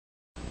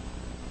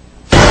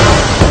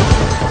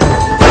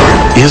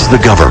Is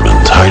the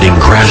government hiding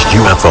crashed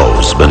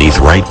UFOs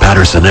beneath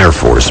Wright-Patterson Air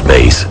Force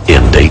Base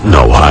in Dayton,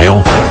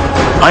 Ohio?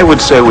 I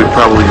would say we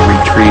probably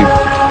retrieved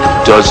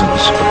dozens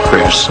of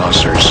crashed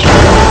saucers.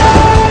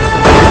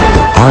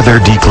 Are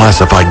there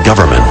declassified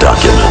government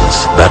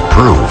documents that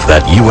prove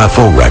that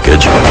UFO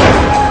wreckage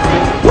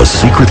was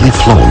secretly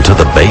flown to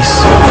the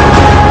base?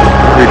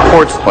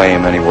 Reports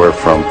claim anywhere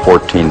from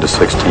 14 to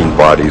 16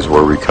 bodies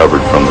were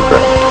recovered from the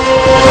craft.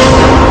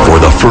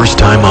 For the first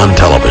time on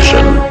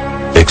television,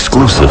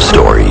 exclusive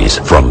stories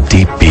from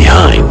deep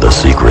behind the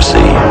secrecy.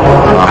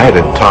 I had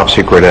a top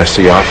secret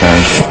SC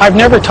offense. I've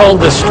never told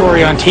this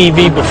story on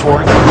TV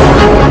before.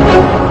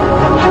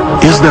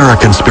 Is there a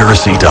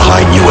conspiracy to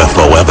hide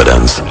UFO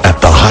evidence at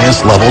the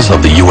highest levels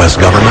of the U.S.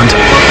 government?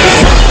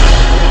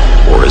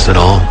 Or is it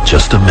all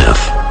just a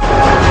myth?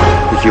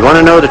 If you want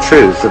to know the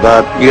truth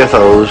about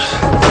UFOs,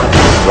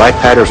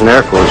 Wright-Patterson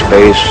Air Force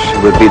Base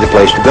would be the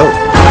place to go.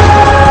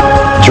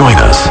 Join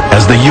us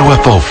as the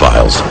UFO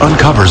Files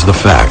uncovers the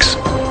facts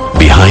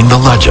behind the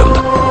legend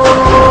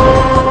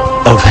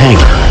of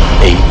Hangar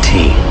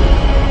 18.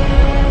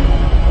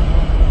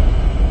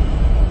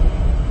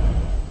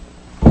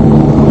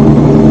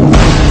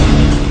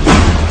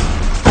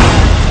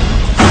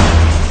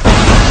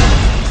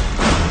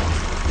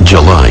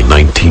 July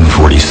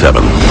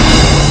 1947.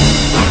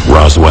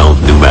 Roswell,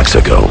 New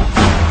Mexico.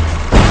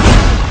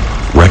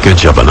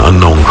 Wreckage of an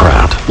unknown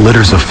craft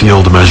litters a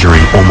field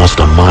measuring almost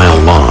a mile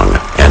long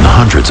and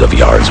hundreds of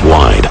yards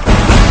wide.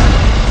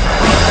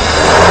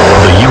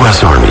 The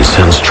U.S. Army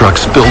sends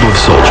trucks filled with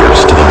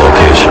soldiers to the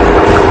location.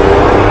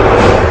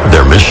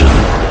 Their mission,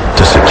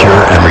 to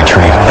secure and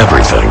retrieve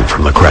everything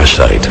from the crash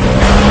site.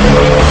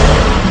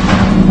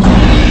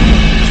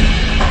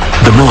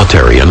 The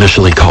military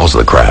initially calls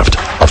the craft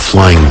a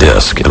flying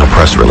disc in a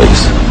press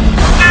release.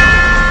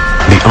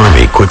 The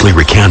Army quickly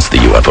recants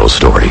the UFO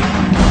story,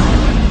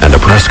 and a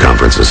press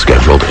conference is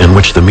scheduled in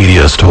which the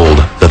media is told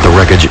that the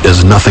wreckage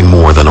is nothing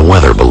more than a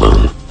weather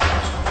balloon.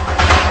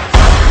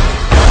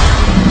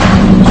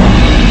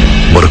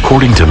 But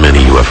according to many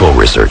UFO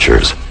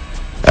researchers,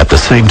 at the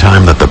same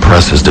time that the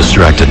press is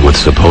distracted with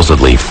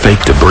supposedly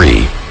fake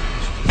debris,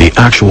 the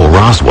actual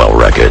Roswell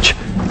wreckage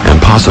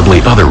and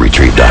possibly other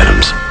retrieved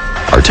items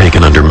are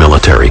taken under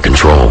military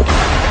control.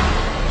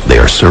 They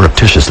are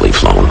surreptitiously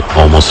flown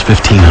almost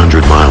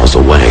 1,500 miles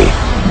away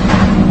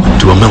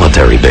to a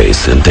military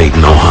base in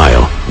Dayton,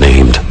 Ohio,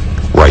 named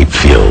Wright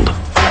Field.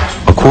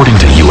 According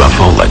to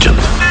UFO legend,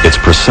 its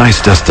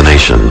precise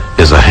destination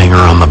is a hangar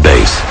on the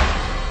base,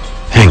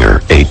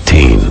 Hangar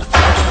 18.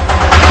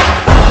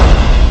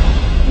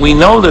 We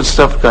know that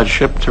stuff got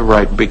shipped to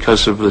Wright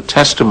because of the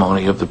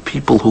testimony of the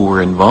people who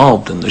were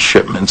involved in the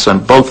shipments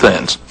on both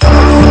ends.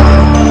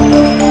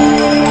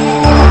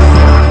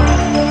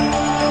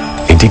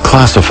 A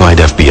declassified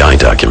FBI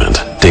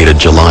document dated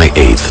July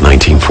 8,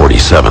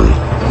 1947,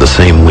 the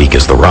same week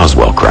as the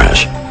Roswell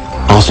crash,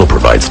 also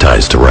provides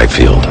ties to Wright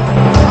Field.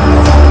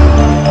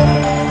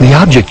 The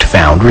object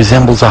found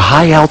resembles a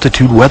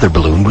high-altitude weather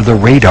balloon with a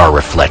radar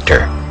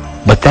reflector.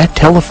 But that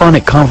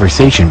telephonic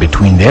conversation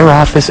between their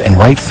office and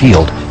Wright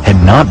Field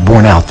had not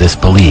borne out this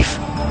belief.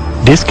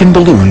 Disc and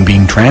balloon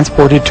being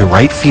transported to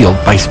Wright Field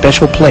by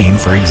special plane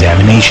for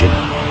examination.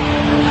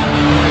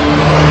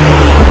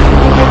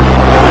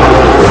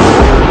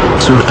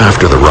 Soon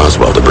after the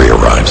Roswell debris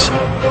arrives,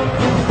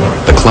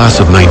 the class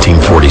of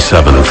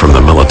 1947 from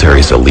the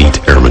military's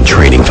elite airman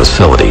training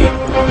facility,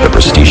 the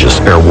prestigious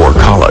Air War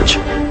College,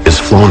 is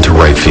flown to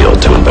Wright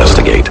Field to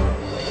investigate.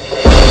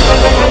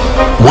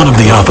 One of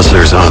the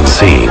officers on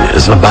scene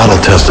is a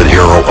battle-tested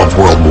hero of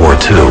World War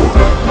II,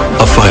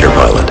 a fighter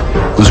pilot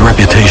whose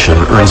reputation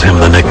earns him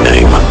the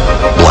nickname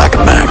Black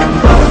Mac.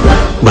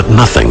 But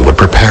nothing would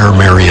prepare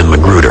Marion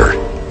Magruder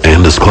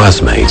and his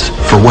classmates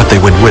for what they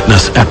would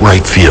witness at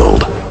Wright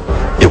Field.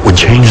 It would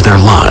change their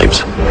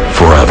lives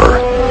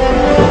forever.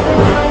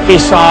 He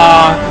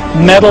saw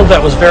metal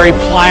that was very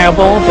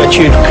pliable, that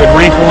you could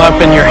wrinkle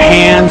up in your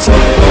hands,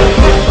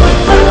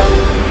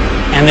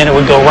 and then it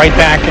would go right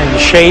back into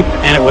shape,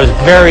 and it was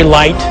very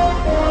light,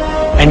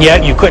 and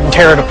yet you couldn't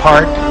tear it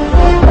apart.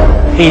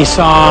 He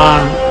saw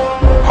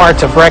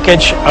parts of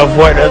wreckage of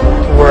what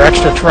were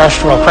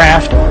extraterrestrial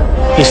craft.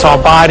 He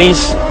saw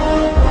bodies,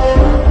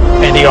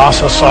 and he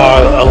also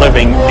saw a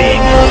living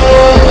being.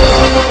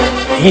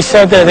 He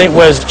said that it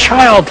was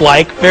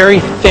childlike,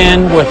 very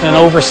thin with an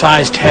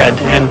oversized head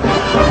and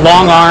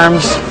long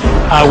arms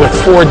with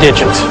 4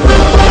 digits.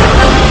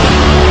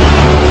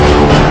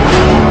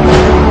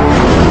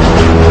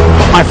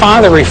 My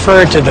father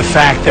referred to the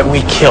fact that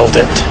we killed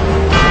it.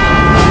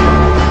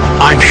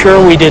 I'm sure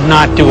we did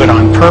not do it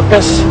on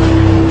purpose,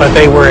 but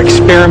they were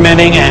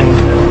experimenting, and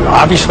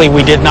obviously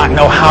we did not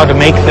know how to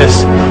make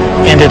this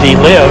entity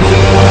live.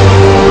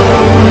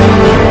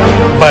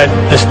 But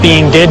this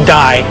being did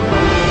die,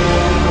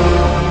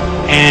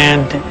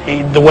 and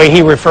the way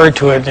he referred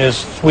to it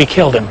is, we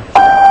killed him.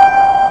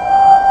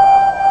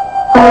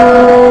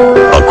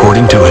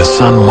 According to his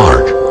son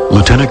Mark,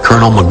 Lieutenant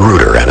Colonel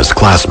Magruder and his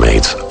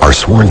classmates are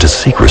sworn to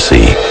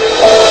secrecy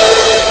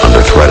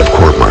under threat of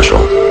court-martial.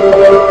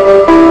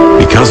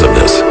 Because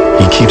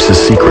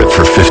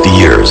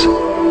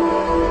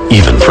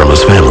even from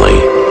his family.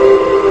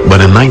 But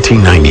in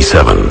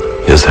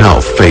 1997, his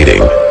health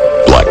fading,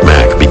 Black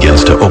Mac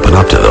begins to open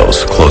up to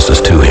those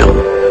closest to him.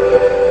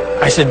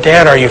 I said,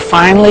 Dad, are you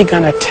finally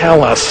going to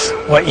tell us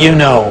what you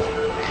know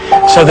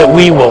so that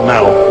we will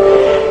know?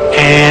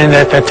 And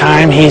at the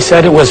time, he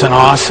said it was an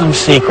awesome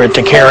secret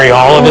to carry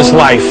all of his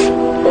life,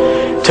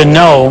 to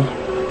know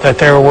that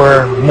there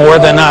were more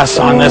than us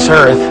on this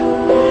earth,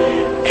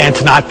 and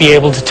to not be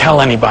able to tell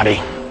anybody.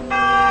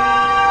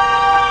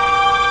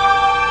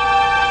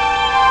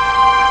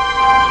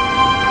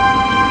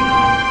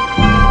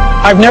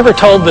 I've never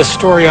told this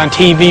story on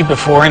TV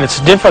before, and it's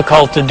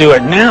difficult to do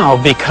it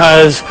now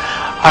because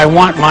I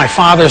want my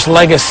father's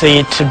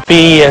legacy to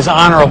be as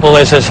honorable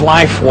as his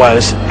life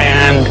was,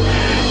 and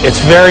it's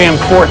very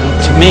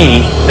important to me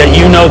that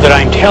you know that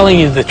I'm telling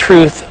you the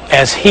truth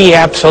as he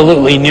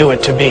absolutely knew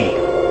it to be.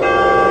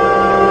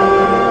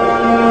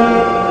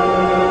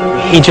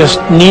 He just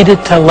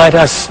needed to let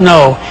us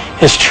know,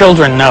 his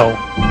children know,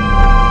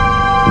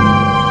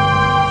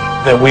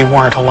 that we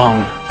weren't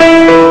alone.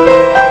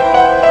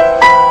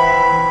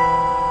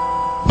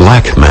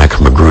 Black Mac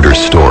Magruder's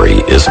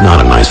story is not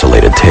an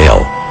isolated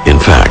tale. In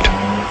fact,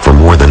 for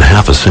more than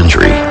half a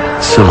century,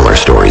 similar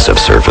stories have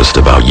surfaced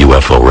about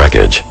UFO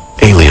wreckage,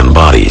 alien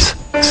bodies,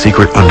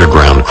 secret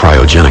underground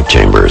cryogenic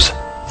chambers,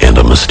 and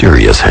a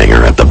mysterious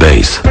hangar at the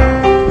base.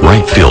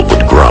 Wright Field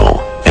would grow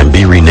and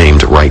be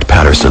renamed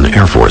Wright-Patterson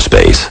Air Force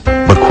Base,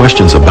 but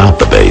questions about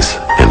the base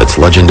and its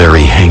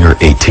legendary Hangar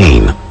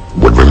 18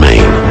 would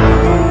remain.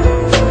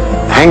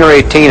 Hangar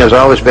 18 has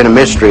always been a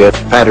mystery at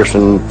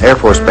Patterson Air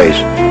Force Base.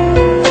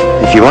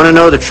 If you want to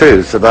know the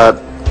truth about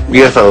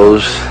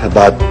UFOs,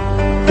 about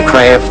the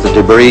craft, the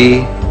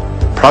debris,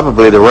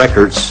 probably the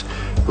records,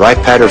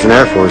 Wright-Patterson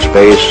Air Force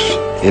Base,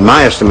 in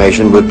my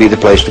estimation, would be the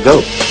place to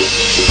go.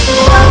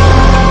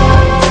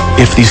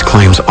 If these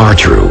claims are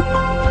true,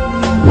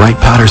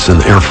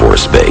 Wright-Patterson Air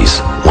Force Base,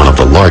 one of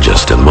the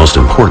largest and most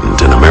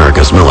important in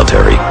America's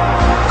military,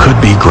 could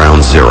be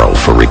ground zero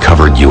for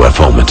recovered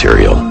UFO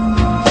material.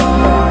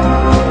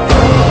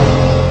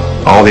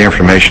 All the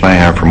information I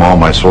have from all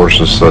my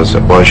sources says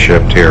it was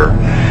shipped here,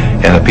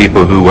 and the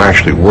people who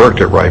actually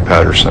worked at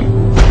Wright-Patterson,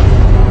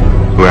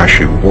 who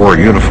actually wore a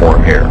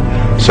uniform here,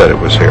 said it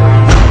was here.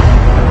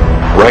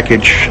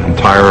 Wreckage,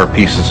 entire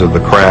pieces of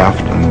the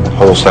craft and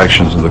whole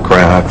sections of the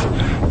craft,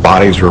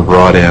 bodies were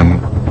brought in.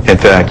 In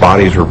fact,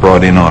 bodies were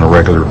brought in on a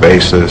regular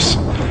basis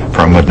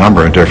from a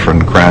number of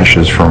different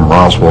crashes from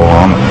Roswell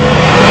on.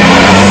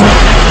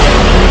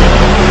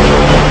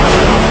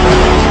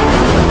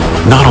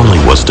 Not only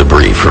was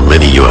debris from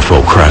many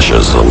UFO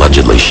crashes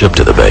allegedly shipped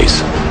to the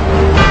base,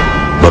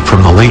 but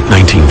from the late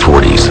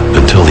 1940s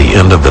until the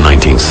end of the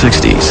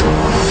 1960s,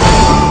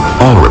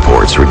 all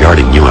reports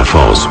regarding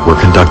UFOs were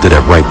conducted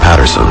at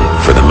Wright-Patterson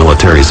for the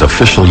military's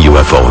official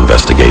UFO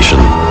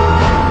investigation,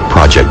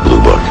 Project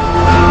Blue Book.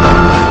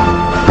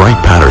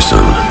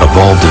 Wright-Patterson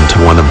evolved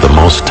into one of the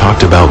most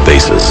talked about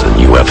bases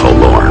in UFO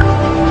lore.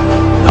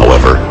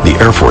 However, the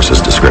Air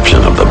Force's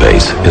description of the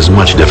base is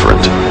much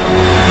different.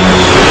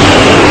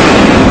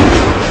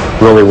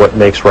 Really what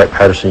makes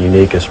Wright-Patterson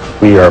unique is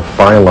we are,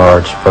 by and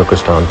large,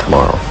 focused on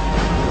tomorrow.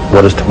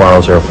 What is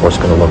tomorrow's Air Force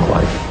going to look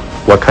like?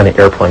 What kind of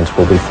airplanes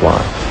will we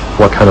fly?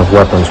 What kind of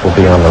weapons will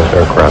be on those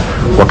aircraft?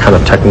 What kind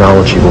of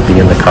technology will be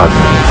in the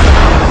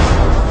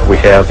cockpit? We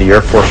have the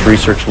Air Force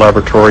Research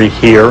Laboratory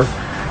here.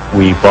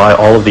 We buy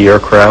all of the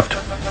aircraft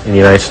in the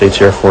United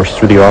States Air Force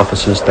through the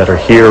offices that are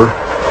here.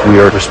 We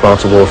are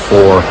responsible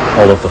for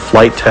all of the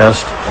flight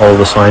tests, all of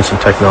the science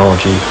and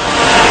technology.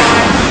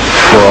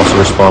 We're also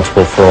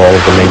responsible for all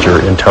of the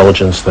major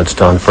intelligence that's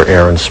done for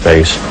air and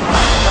space.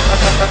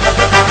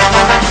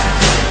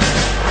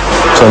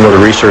 Some of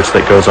the research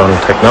that goes on in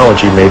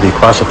technology may be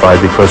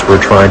classified because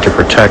we're trying to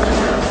protect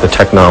the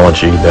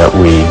technology that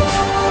we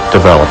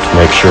develop to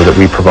make sure that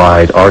we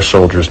provide our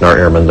soldiers and our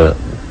airmen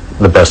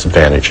the best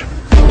advantage.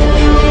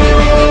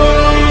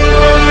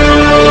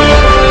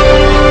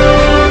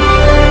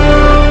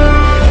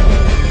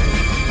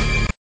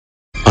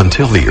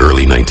 Until the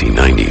early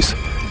 1990s,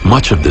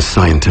 much of this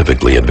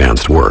scientifically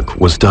advanced work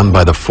was done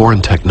by the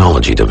Foreign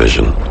Technology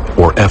Division,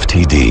 or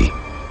FTD,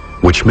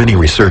 which many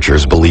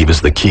researchers believe is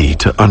the key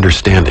to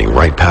understanding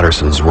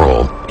Wright-Patterson's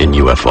role in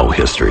UFO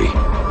history.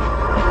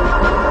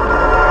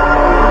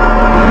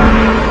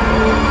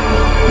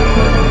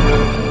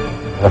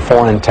 The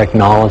Foreign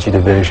Technology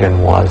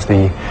Division was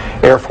the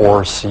Air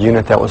Force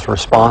unit that was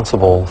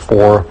responsible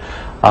for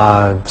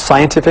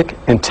scientific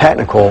and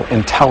technical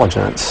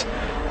intelligence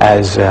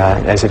as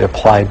it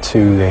applied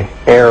to the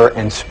air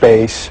and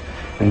space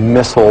and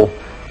missile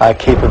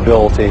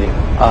capability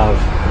of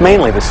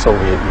mainly the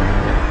Soviet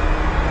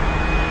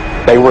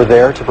Union. They were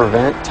there to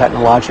prevent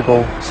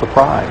technological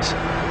surprise.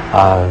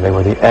 They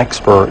were the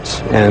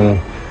experts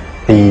in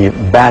the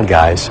bad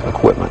guys'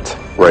 equipment.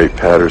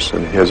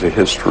 Wright-Patterson has a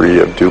history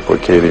of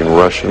duplicating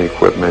Russian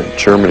equipment,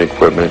 German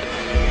equipment,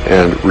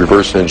 and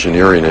reverse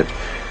engineering it.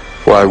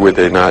 Why would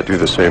they not do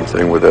the same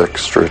thing with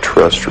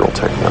extraterrestrial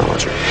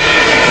technology?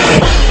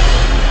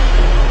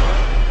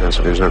 And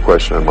so there's no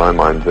question in my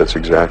mind that's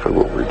exactly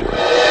what we're doing.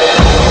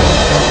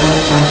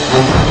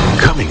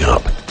 Coming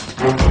up,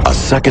 a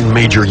second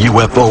major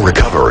UFO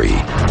recovery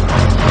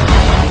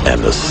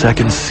and a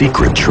second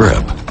secret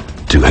trip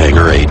to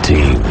Hangar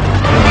 18.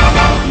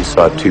 He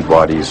saw two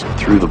bodies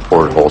through the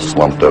porthole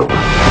slumped over.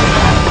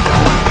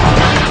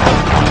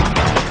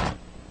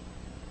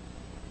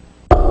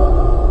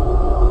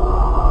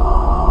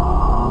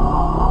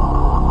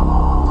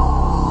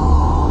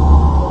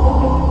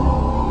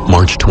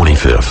 March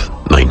 25th,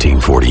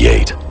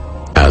 1948,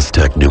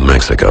 Aztec, New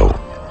Mexico.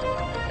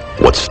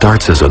 What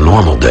starts as a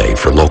normal day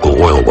for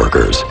local oil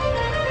workers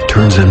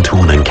turns into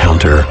an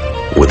encounter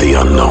with the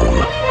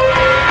unknown.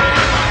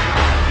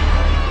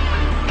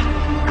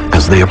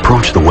 As they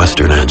approach the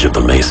western edge of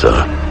the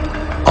mesa,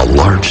 a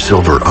large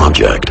silver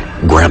object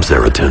grabs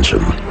their attention.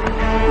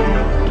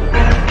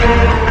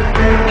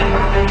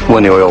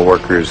 When the oil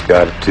workers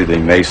got to the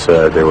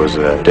mesa, there was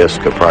a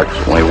disc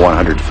approximately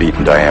 100 feet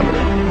in diameter.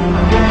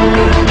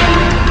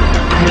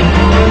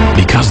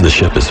 Because the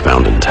ship is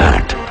found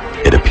intact,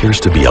 it appears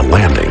to be a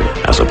landing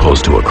as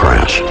opposed to a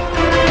crash.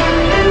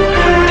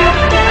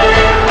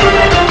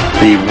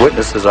 The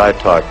witnesses I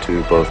talked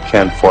to, both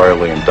Ken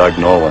Farley and Doug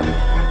Nolan,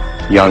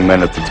 young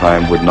men at the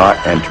time, would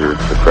not enter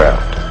the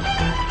craft.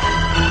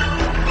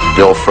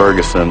 Bill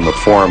Ferguson, the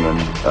foreman,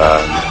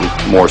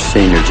 the more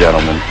senior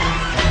gentleman,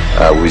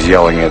 was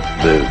yelling at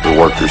the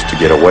workers to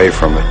get away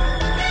from it.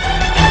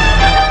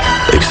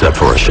 Except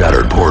for a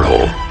shattered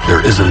porthole,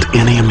 there isn't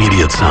any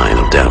immediate sign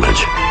of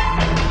damage.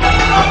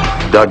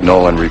 Doug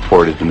Nolan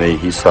reported to me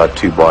he saw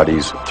two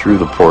bodies through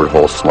the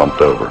porthole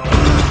slumped over.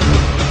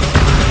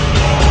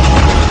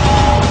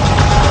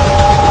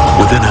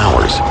 Within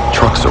hours,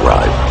 trucks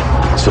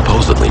arrived,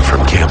 supposedly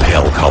from Camp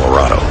Hale,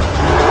 Colorado.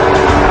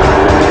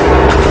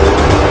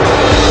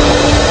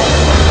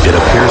 It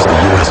appears the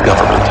U.S.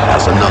 government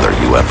has another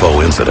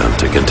UFO incident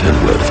to contend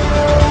with.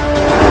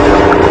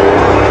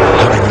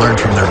 Having learned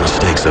from their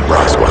mistakes at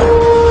Roswell,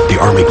 the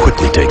Army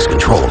quickly takes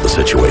control of the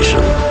situation.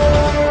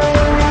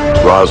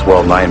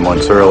 Roswell 9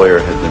 months earlier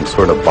had been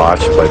sort of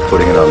botched by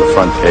putting it on the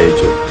front page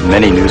of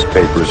many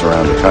newspapers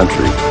around the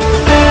country.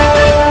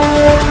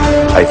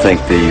 I think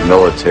the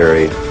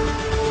military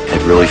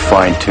had really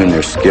fine-tuned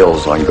their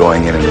skills on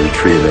going in and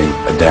retrieving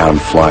a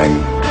down-flying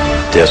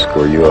disc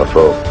or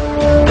UFO.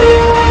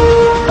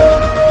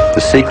 The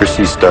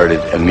secrecy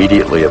started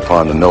immediately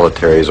upon the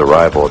military's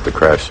arrival at the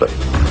crash site.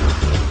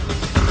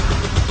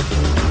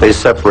 They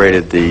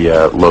separated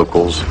the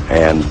locals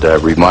and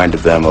reminded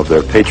them of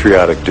their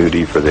patriotic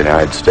duty for the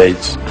United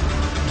States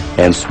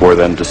and swore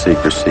them to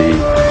secrecy.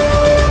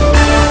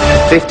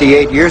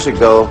 58 years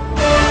ago,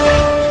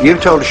 you were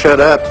told to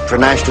shut up for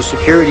national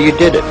security. You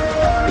did it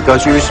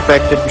because you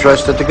respected and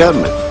trusted the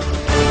government.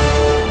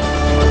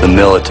 The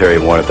military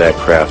wanted that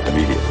craft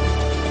immediately,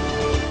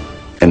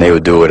 and they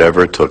would do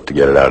whatever it took to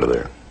get it out of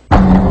there.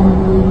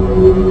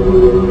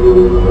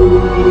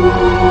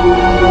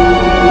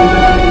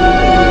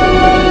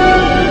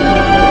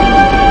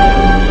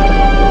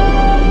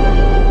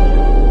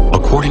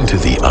 According to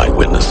the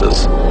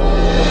eyewitnesses,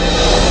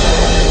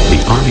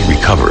 the Army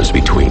recovers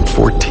between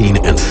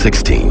 14 and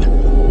 16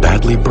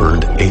 badly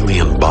burned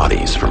alien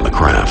bodies from the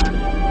craft.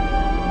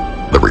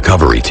 The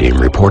recovery team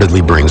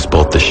reportedly brings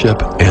both the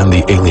ship and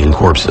the alien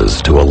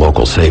corpses to a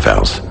local safe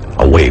house,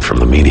 away from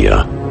the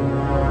media.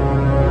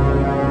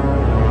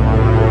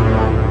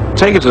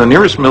 Take it to the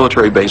nearest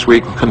military base where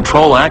you can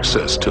control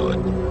access to it.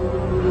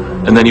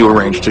 And then you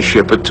arrange to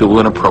ship it to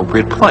an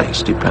appropriate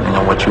place, depending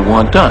on what you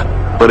want done.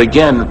 But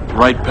again,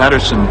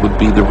 Wright-Patterson would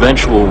be the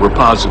eventual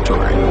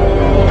repository.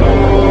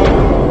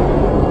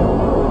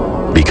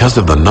 Because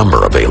of the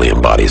number of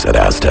alien bodies at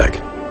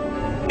Aztec,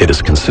 it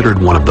is considered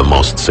one of the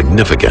most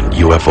significant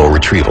UFO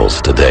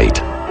retrievals to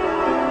date.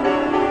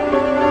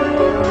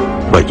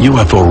 But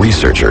UFO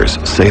researchers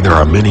say there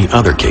are many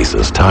other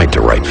cases tied to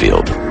Wright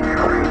Field.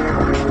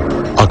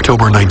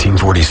 October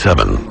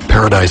 1947,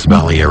 Paradise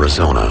Valley,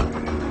 Arizona.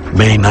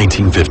 May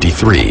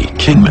 1953,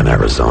 Kingman,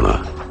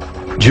 Arizona.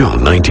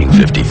 June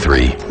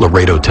 1953,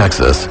 Laredo,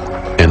 Texas.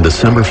 And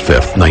December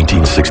 5th,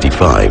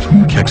 1965,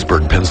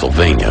 Kecksburg,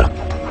 Pennsylvania,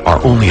 are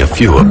only a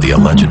few of the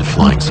alleged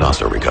flying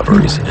saucer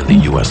recoveries in the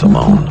U.S.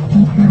 alone.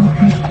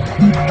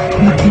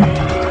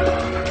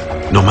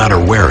 No matter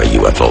where a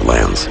UFO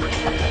lands,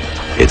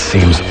 it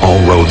seems all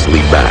roads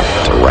lead back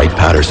to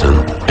Wright-Patterson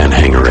and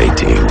Hangar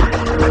 18.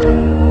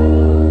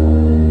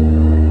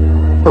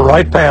 The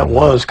Wright-Pat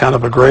was kind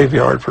of a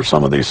graveyard for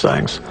some of these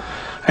things,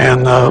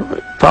 and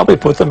probably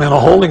put them in a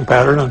holding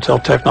pattern until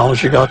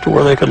technology got to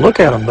where they could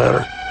look at them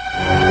better.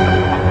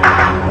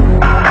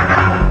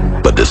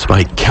 But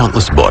despite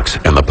countless books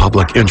and the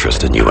public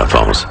interest in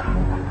UFOs,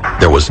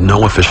 there was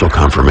no official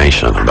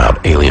confirmation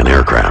about alien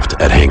aircraft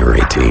at Hangar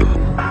 18.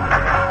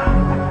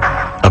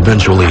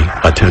 Eventually,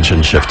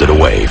 attention shifted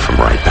away from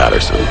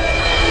Wright-Patterson.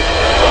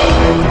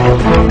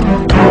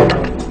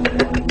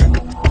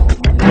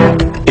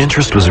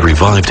 Interest was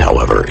revived,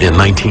 however, in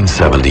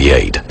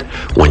 1978,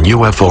 when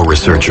UFO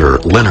researcher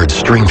Leonard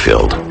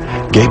Stringfield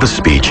gave a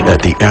speech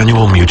at the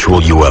annual Mutual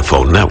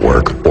UFO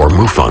Network, or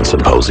MUFON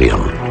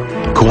Symposium.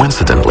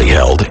 coincidentally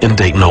held in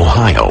Dayton,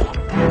 Ohio,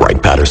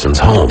 Wright-Patterson's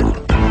home.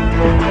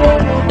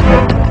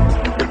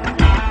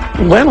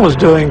 Len was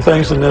doing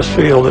things in this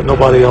field that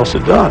nobody else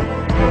had done.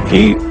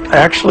 He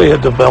actually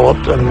had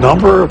developed a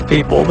number of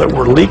people that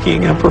were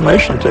leaking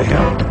information to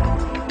him.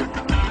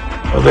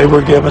 They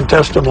were given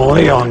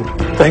testimony on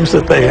things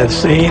that they had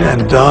seen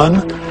and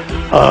done.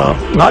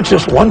 Not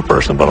just one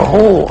person, but a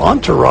whole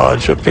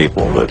entourage of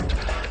people that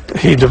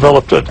he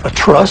developed a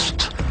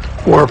trust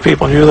where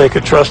people knew they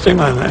could trust him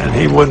and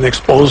he wouldn't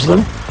expose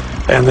them.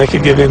 And they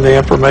could give him the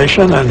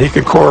information and he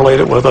could correlate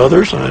it with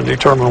others and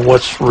determine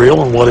what's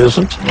real and what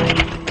isn't.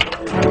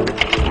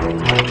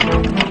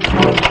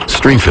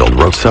 Stringfield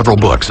wrote several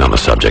books on the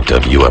subject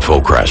of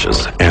UFO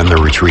crashes and their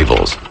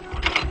retrievals.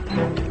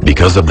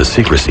 Because of the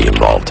secrecy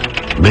involved,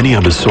 many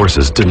of his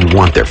sources didn't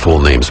want their full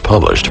names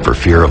published for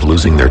fear of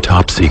losing their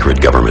top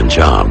secret government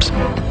jobs.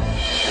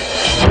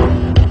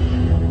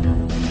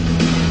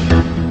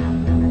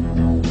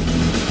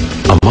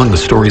 Among the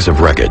stories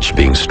of wreckage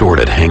being stored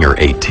at Hangar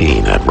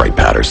 18 at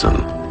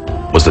Wright-Patterson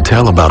was a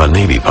tale about a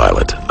Navy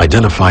pilot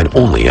identified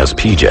only as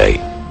PJ,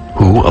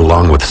 who,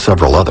 along with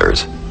several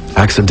others,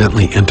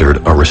 accidentally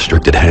entered a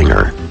restricted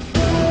hangar.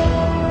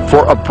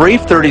 For a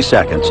brief 30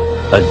 seconds,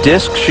 a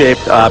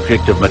disc-shaped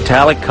object of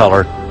metallic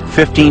color,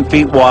 15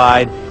 feet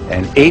wide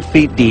and 8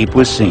 feet deep,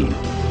 was seen.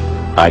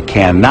 I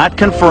cannot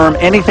confirm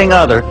anything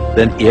other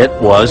than it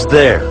was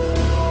there.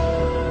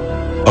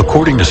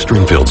 According to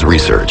Stringfield's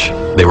research,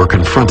 they were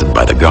confronted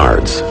by the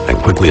guards and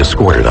quickly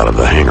escorted out of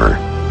the hangar.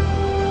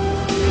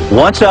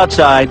 Once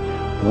outside,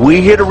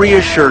 we had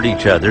reassured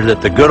each other that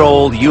the good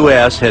old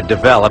U.S. had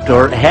developed,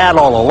 or had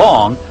all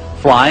along,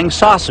 flying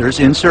saucers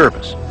in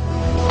service.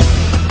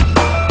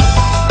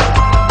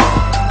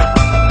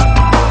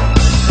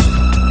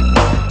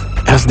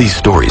 As these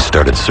stories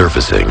started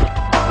surfacing,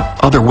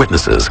 other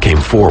witnesses came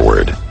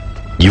forward.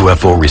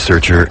 UFO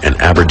researcher and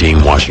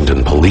Aberdeen,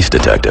 Washington police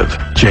detective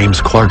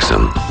James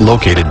Clarkson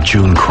located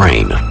June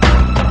Crane,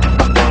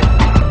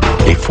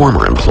 a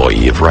former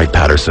employee of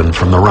Wright-Patterson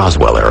from the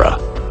Roswell era.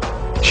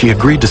 She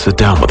agreed to sit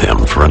down with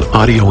him for an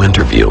audio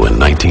interview in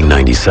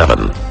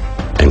 1997,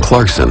 and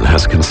Clarkson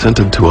has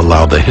consented to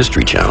allow the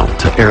History Channel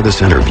to air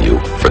this interview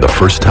for the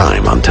first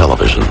time on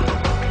television.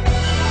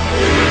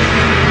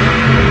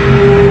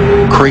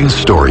 Crane's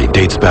story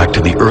dates back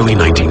to the early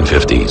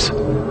 1950s.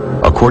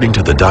 According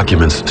to the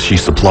documents she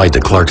supplied to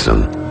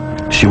Clarkson,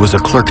 she was a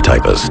clerk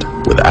typist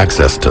with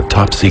access to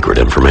top-secret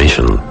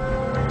information.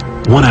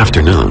 One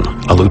afternoon,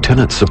 a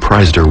lieutenant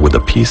surprised her with a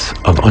piece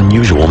of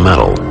unusual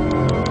metal.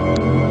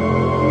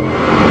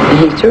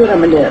 He threw it on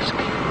my desk,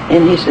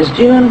 and he says,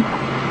 "June,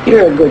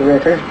 you're a good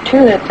wrecker.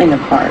 Tear that thing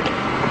apart.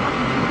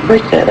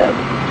 Break that up."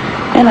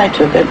 And I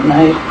took it, and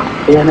I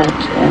bent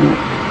it, and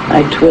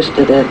I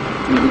twisted it,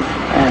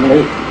 and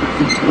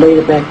laid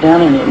it back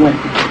down, and it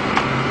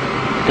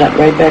got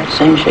right back to the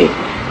same shape.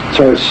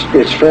 So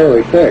it's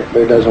fairly thick,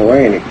 but it doesn't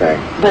weigh anything.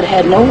 But it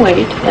had no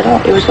weight at all.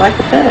 It was like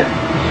a feather.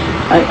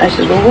 I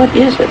said, "Well, what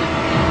is it?"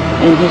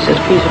 And he says,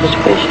 "A piece of a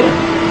spaceship."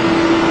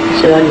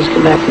 He said, "I just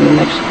came back from New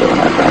Mexico, and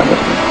I brought it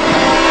with me."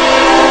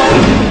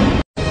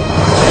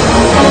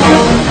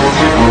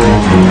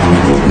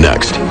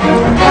 Next,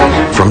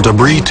 from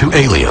debris to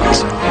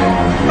aliens,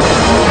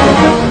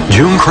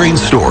 June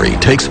Crane's story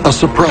takes a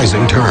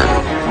surprising turn.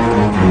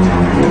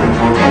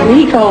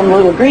 He called them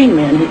little green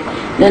men.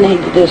 Then he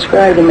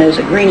described them as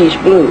a greenish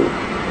blue.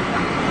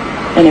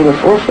 And they were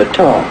 4 foot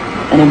tall,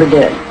 and they were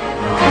dead.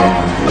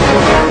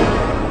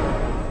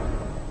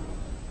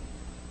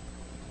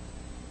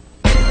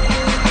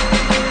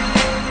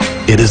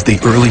 It is the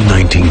early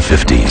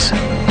 1950s.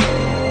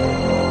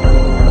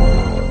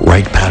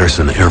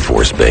 Wright-Patterson Air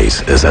Force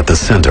Base is at the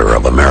center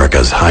of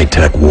America's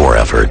high-tech war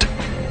effort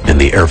and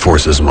the Air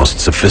Force's most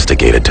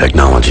sophisticated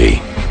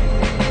technology.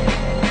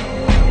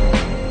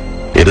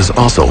 It is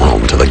also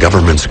home to the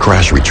government's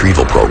crash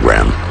retrieval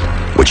program,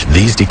 which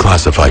these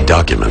declassified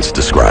documents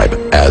describe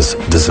as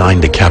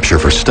designed to capture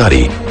for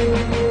study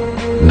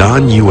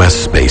non-U.S.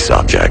 space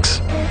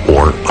objects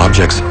or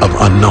objects of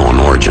unknown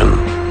origin.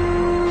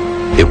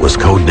 It was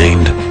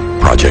codenamed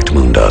Project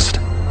Moondust.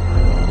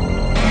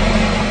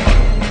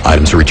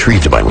 Items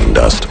retrieved by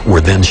Moondust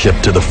were then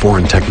shipped to the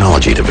Foreign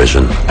Technology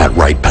Division at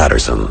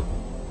Wright-Patterson.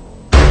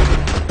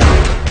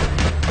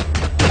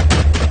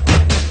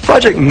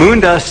 Project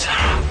Moondust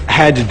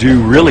had to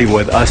do really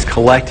with us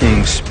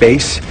collecting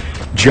space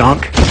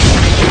junk,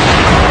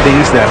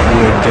 things that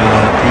would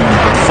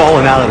be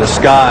falling out of the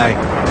sky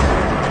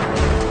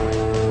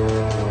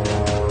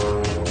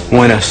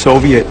when a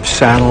Soviet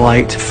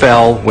satellite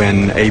fell,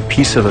 when a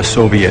piece of a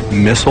Soviet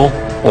missile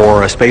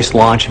or a space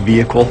launch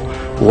vehicle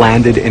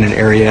landed in an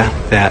area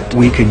that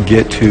we could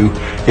get to.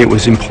 It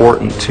was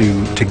important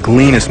to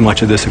glean as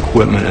much of this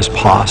equipment as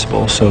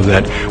possible so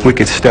that we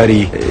could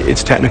study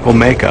its technical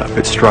makeup,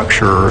 its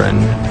structure,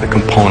 and the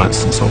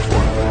components and so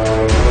forth.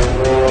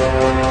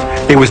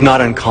 It was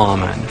not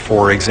uncommon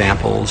for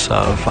examples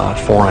of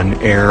foreign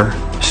air,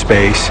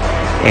 space,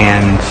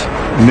 and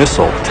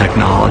missile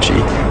technology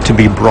to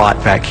be brought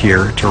back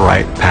here to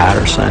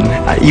Wright-Patterson,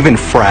 even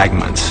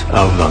fragments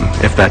of them,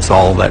 if that's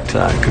all that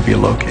could be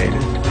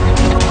located.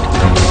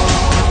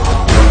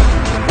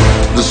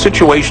 The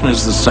situation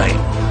is the same.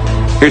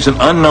 Here's an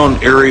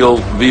unknown aerial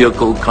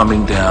vehicle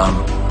coming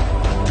down.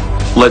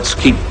 Let's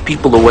keep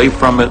people away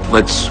from it.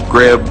 Let's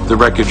grab the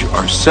wreckage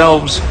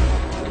ourselves,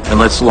 and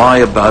let's lie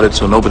about it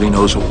so nobody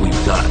knows what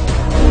we've done.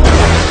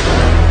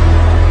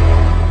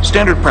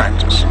 Standard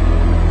practice.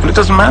 And it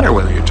doesn't matter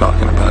whether you're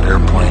talking about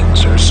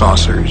airplanes or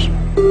saucers.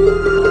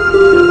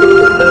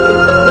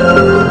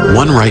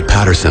 One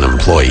Wright-Patterson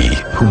employee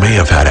who may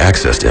have had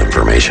access to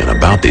information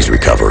about these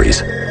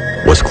recoveries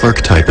was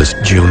clerk typist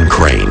June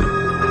Crane.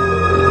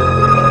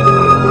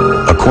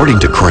 According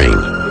to Crane,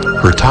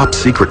 her top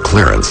secret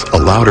clearance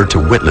allowed her to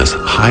witness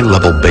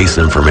high-level base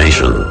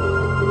information,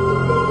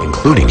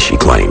 including, she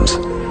claims,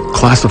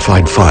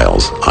 classified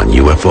files on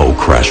UFO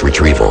crash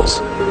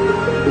retrievals.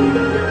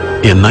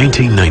 In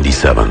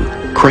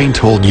 1997, Crane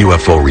told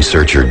UFO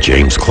researcher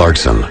James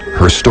Clarkson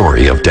her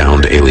story of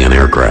downed alien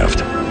aircraft.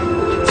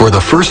 For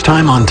the first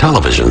time on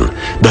television,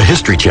 the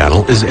History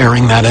Channel is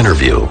airing that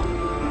interview.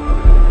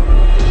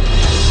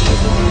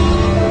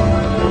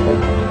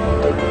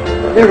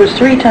 There was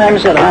 3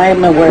 times that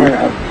I'm aware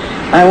of.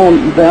 I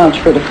won't vouch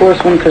for the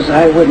 4th one because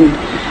I wouldn't.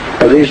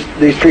 Are these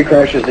 3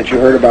 crashes that you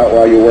heard about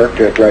while you worked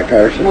at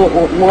Wright-Patterson? Well,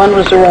 one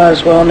was the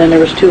Roswell, and then there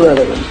was 2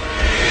 other ones.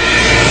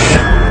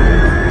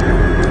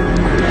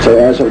 So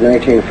as of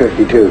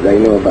 1952, they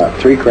knew about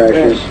 3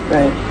 crashes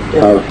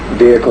of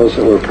vehicles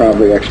that were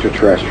probably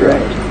extraterrestrial.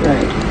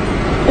 Right.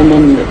 And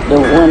then the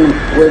one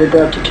where they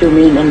brought the 2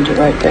 men into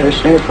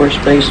Wright-Patterson Air Force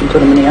Base and put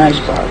them in the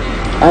icebox.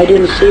 I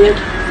didn't see it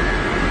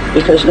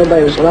because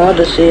nobody was allowed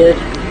to see it.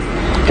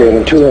 Okay,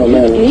 and 2 little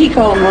men. He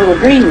called them little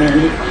green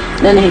men.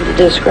 Then he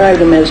described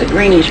them as a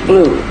greenish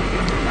blue.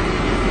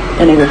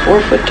 And they were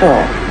 4 foot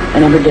tall,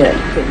 and they were dead.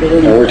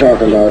 And we're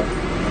talking about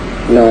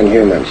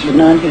non-humans. The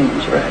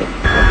non-humans, right.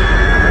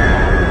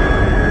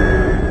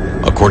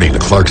 According to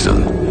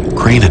Clarkson,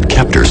 Crane had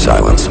kept her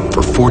silence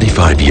for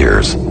 45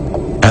 years.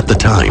 At the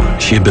time,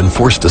 she had been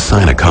forced to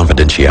sign a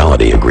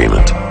confidentiality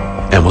agreement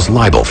and was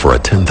liable for a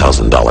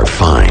 $10,000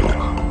 fine.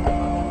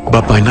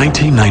 But by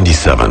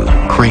 1997,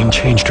 Crane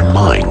changed her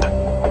mind.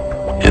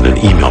 In an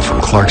email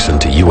from Clarkson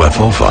to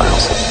UFO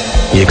Files,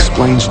 he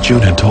explains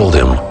June had told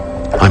him,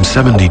 "I'm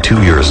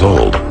 72 years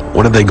old.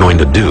 What are they going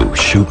to do,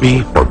 shoot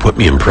me or put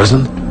me in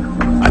prison?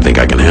 I think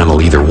I can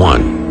handle either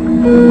one."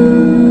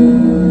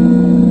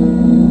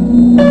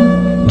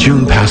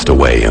 June passed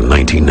away in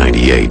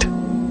 1998,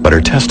 but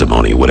her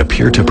testimony would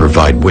appear to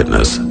provide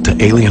witness to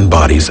alien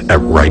bodies at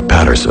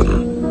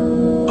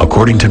Wright-Patterson.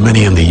 According to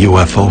many in the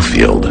UFO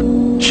field,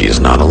 she is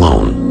not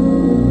alone.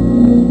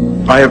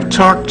 I have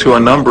talked to a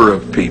number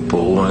of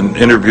people and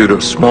interviewed a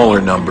smaller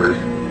number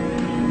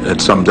at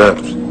some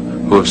depth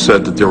who have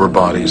said that there were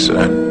bodies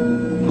at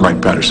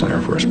Wright-Patterson Air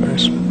Force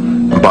Base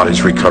and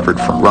bodies recovered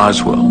from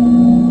Roswell.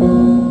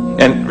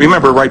 And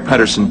remember,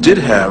 Wright-Patterson did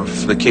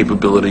have the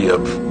capability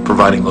of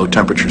providing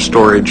low-temperature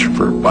storage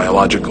for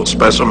biological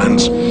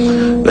specimens.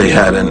 They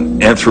had an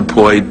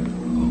anthropoid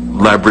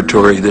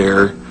laboratory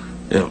there,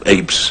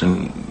 apes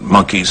and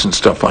monkeys and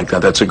stuff like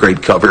that. That's a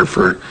great cover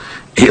for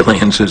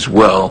aliens as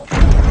well.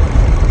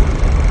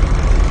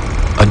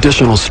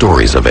 Additional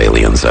stories of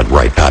aliens at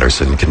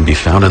Wright-Patterson can be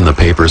found in the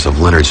papers of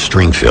Leonard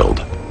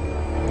Stringfield,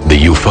 the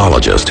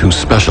ufologist who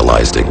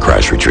specialized in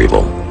crash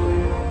retrieval.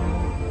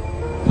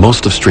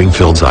 Most of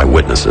Stringfield's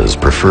eyewitnesses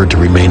preferred to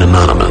remain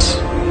anonymous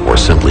or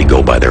simply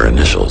go by their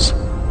initials.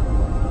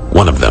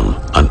 One of them,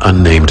 an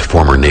unnamed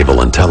former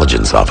naval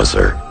intelligence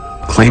officer,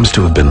 claims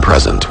to have been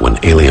present when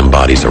alien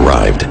bodies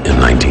arrived in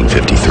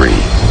 1953.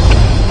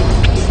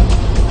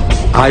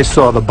 I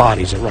saw the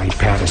bodies at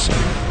Wright-Patterson.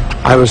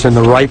 I was in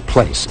the right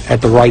place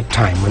at the right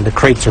time when the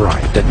crates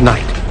arrived at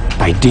night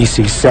by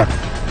DC-7.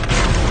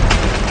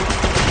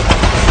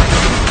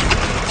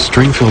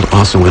 Stringfield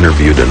also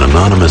interviewed an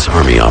anonymous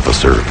Army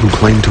officer who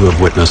claimed to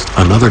have witnessed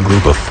another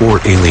group of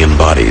 4 alien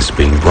bodies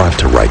being brought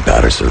to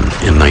Wright-Patterson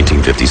in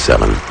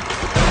 1957.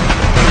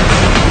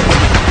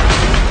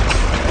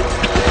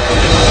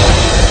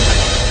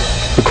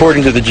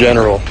 According to the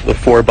general, the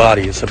 4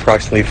 bodies,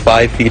 approximately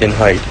 5 feet in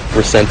height,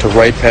 were sent to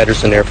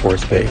Wright-Patterson Air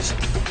Force Base,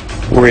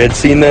 where he had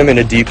seen them in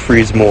a deep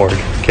freeze morgue,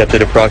 kept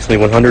at approximately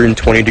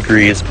 120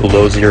 degrees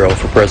below zero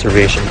for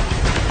preservation.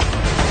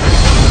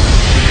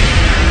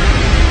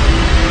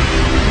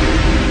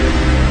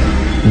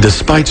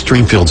 Despite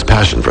Stringfield's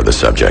passion for the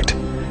subject,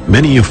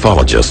 many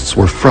ufologists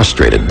were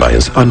frustrated by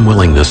his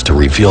unwillingness to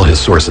reveal his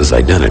sources'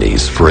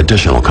 identities for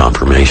additional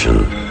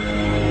confirmation.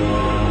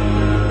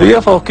 The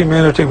UFO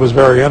community was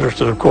very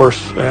interested, of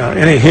course.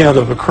 Any hint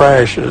of a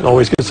crash, it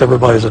always gets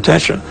everybody's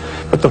attention.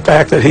 But the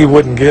fact that he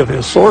wouldn't give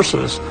his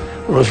sources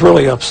was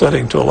really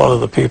upsetting to a lot of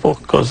the people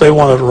because they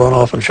wanted to run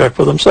off and check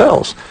for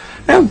themselves.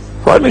 And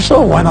rightly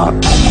so, why not?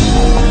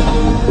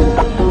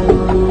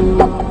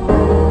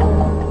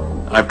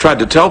 I've tried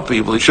to tell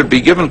people he should be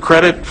given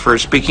credit for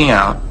speaking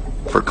out,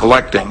 for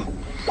collecting,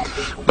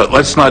 But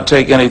let's not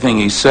take anything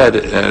he said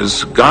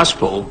as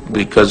gospel,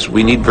 because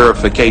we need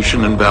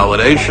verification and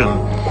validation,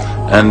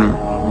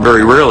 and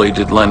very rarely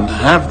did Len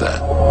have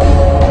that.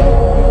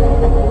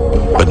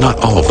 But not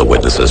all of the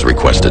witnesses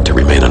requested to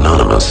remain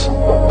anonymous.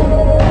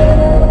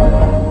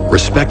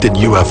 Respected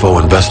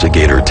UFO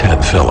investigator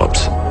Ted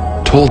Phillips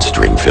told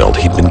Stringfield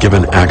he'd been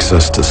given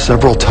access to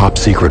several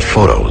top-secret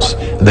photos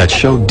that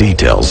showed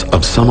details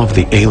of some of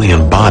the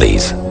alien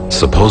bodies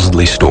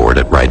supposedly stored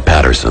at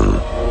Wright-Patterson.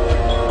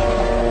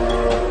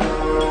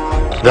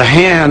 The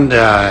hand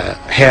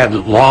had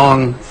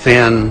long,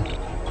 thin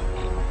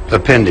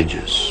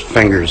appendages,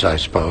 fingers, I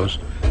suppose.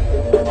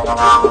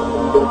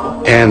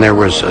 And there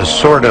was a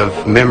sort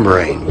of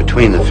membrane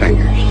between the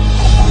fingers.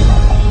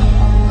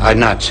 I'd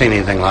not seen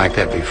anything like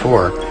that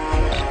before.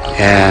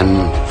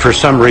 And for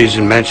some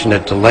reason mentioned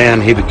it to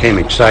Len. He became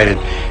excited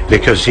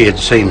because he had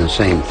seen the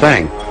same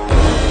thing.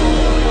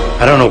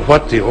 I don't know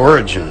what the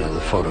origin of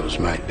the photos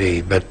might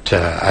be, but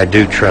I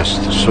do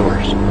trust the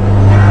source.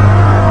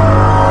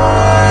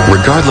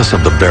 Regardless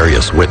of the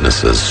various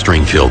witnesses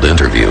Stringfield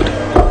interviewed,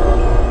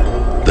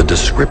 the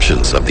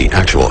descriptions of the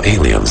actual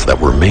aliens that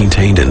were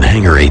maintained in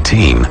Hangar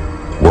 18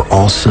 were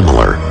all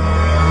similar.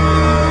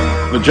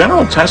 The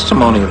general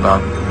testimony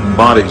about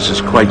bodies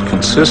is quite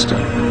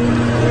consistent.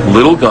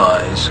 Little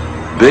guys,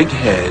 big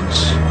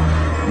heads,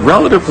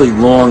 relatively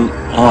long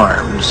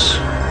arms,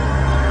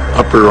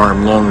 upper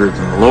arm longer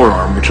than the lower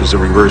arm, which is the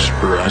reverse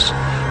for us.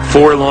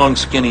 4 long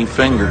skinny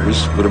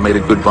fingers, would have made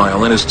a good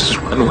violinist, as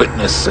one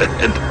witness said.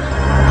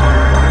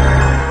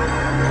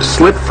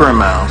 Slit for a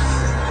mouth,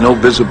 no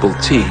visible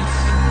teeth,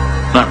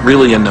 not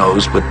really a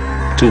nose, but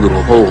 2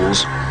 little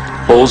holes,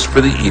 holes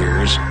for the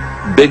ears,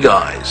 big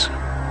eyes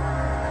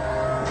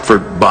for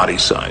body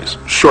size,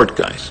 short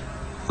guys,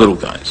 little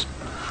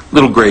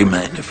gray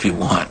men if you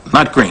want,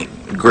 not green,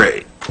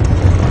 gray.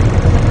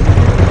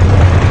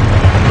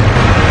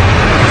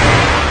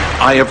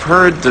 I have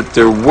heard that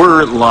there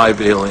were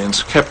live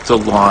aliens kept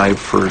alive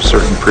for a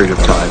certain period of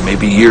time,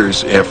 maybe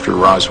years after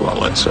Roswell,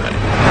 let's say.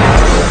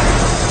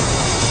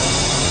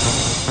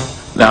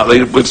 Now,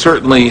 they would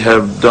certainly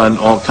have done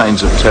all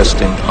kinds of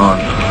testing on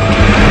them.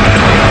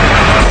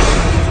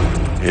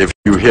 If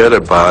you hit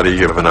a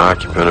body of an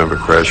occupant of a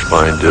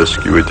crash-flying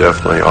disc, you would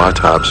definitely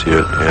autopsy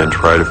it and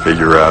try to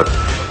figure out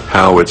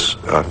how its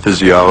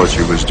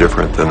physiology was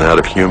different than that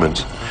of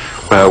humans,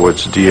 how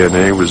its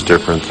DNA was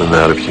different than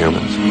that of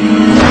humans.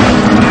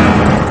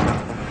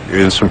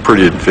 In some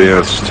pretty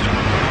advanced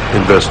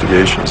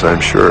investigations,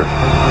 I'm sure.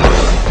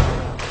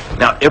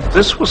 Now, if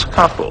this was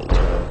coupled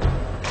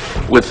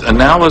with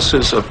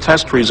analysis of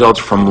test results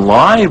from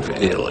live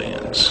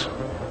aliens,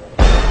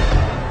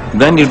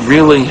 then you'd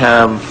really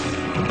have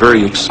a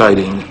very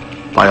exciting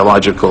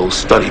biological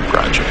study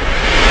project.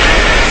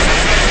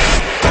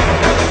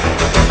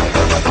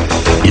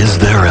 Is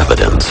there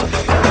evidence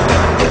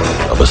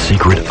of a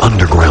secret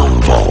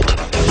underground vault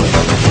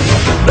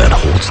that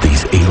holds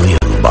these alien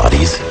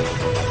bodies?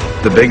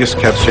 The biggest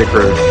kept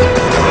secret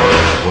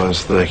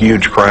was the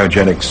huge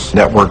cryogenics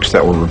networks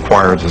that were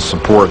required to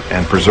support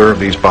and preserve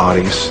these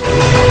bodies.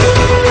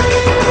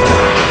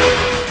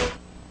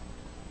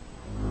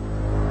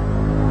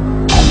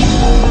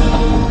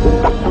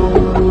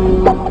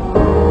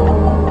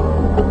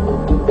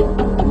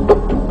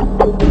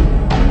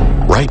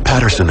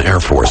 Wright-Patterson Air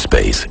Force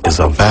Base is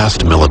a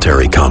vast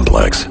military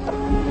complex.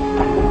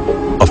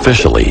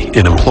 Officially,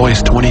 it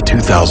employs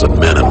 22,000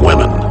 men and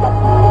women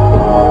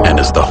and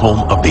is the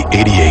home of the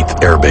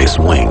 88th Air Base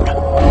Wing,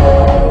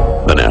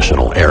 the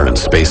National Air and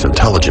Space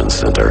Intelligence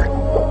Center,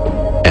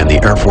 and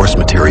the Air Force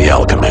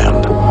Materiel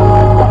Command.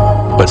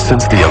 But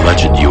since the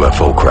alleged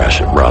UFO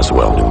crash at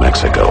Roswell, New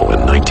Mexico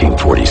in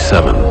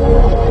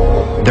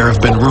 1947, there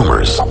have been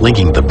rumors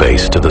linking the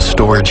base to the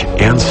storage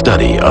and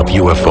study of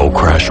UFO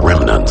crash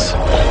remnants,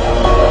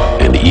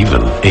 and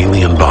even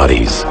alien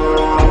bodies.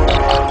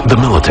 The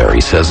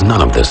military says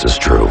none of this is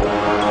true,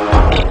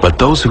 but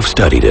those who've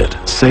studied it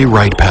say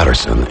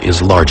Wright-Patterson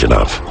is large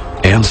enough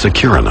and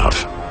secure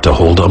enough to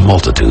hold a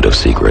multitude of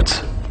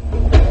secrets.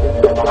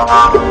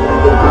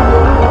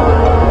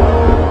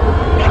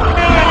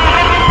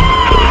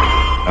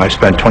 I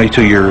spent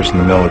 22 years in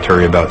the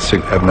military, about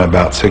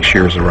 6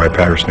 years at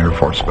Wright-Patterson Air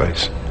Force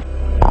Base.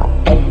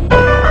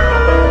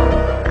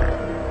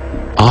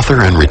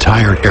 Author and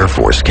retired Air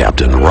Force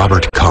Captain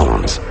Robert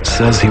Collins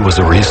says he was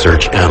a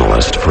research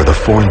analyst for the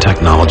Foreign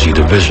Technology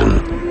Division,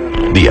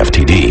 the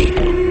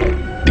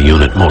FTD, the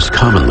unit most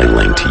commonly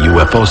linked to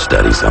UFO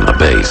studies on the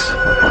base.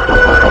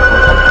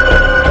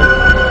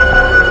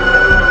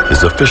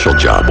 His official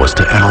job was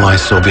to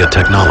analyze Soviet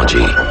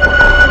technology,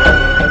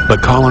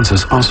 but Collins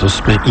has also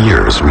spent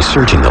years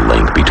researching the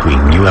link between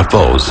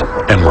UFOs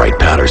and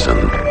Wright-Patterson.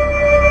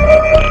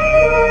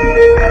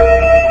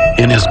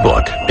 In his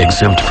book,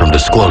 Exempt from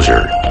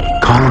Disclosure,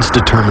 Collins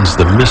determines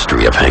the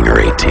mystery of Hangar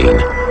 18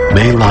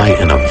 may lie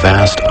in a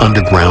vast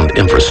underground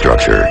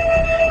infrastructure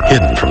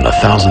hidden from the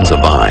thousands of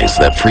eyes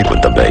that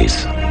frequent the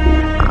base.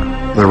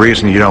 The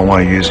reason you don't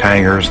want to use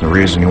hangars and the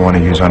reason you want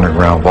to use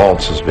underground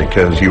vaults is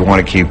because you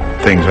want to keep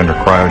things under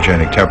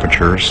cryogenic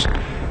temperatures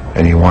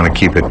and you want to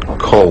keep it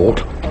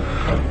cold,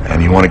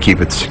 and you want to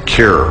keep it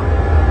secure,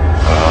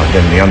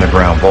 then the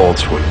underground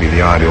vaults would be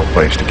the ideal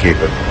place to keep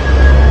it.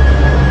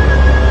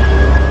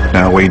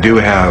 Now, we do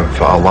have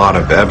a lot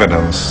of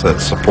evidence that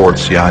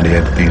supports the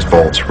idea that these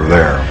vaults were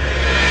there.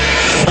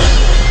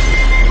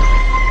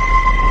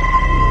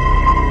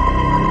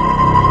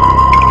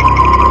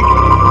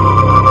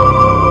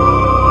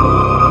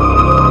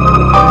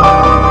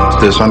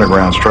 This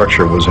underground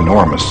structure was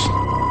enormous,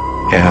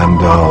 and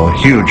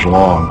huge,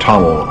 long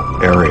tunnel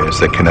areas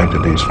that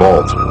connected these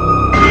vaults.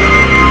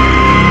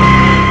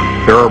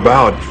 There are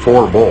about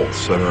 4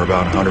 vaults that are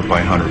about 100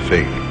 by 100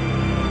 feet.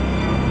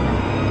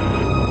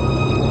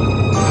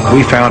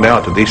 We found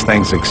out that these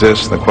things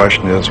exist. The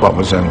question is, what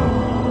was in them?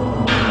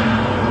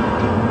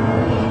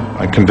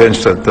 I'm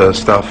convinced that the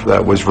stuff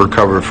that was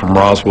recovered from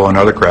Roswell and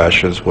other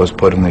crashes was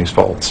put in these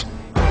vaults.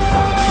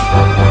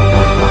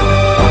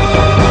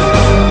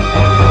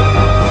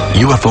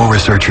 UFO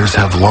researchers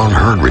have long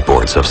heard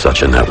reports of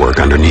such a network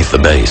underneath the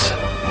base.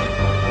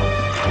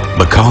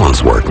 But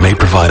Collins' work may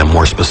provide a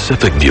more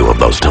specific view of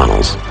those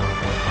tunnels,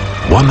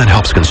 one that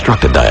helps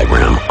construct a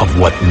diagram of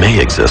what may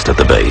exist at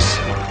the base.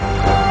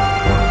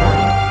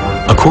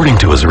 According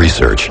to his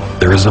research,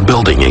 there is a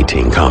Building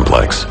 18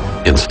 complex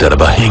instead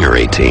of a Hangar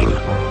 18.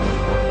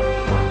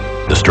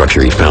 The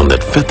structure he found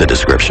that fit the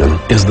description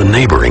is the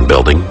neighboring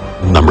building,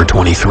 number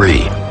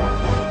 23.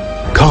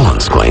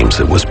 Collins claims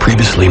it was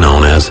previously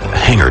known as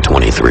Hangar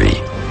 23.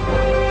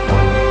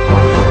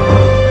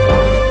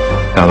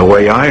 Now, the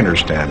way I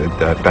understand it,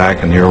 that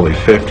back in the early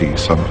 50s,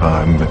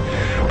 sometime,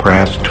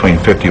 perhaps between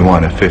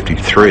 51 and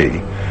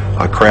 53,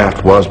 a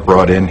craft was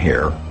brought in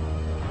here.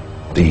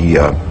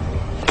 The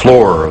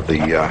floor of the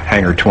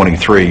Hangar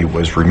 23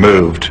 was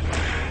removed,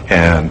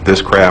 and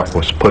this craft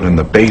was put in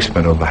the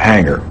basement of the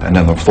hangar, and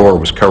then the floor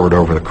was covered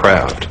over the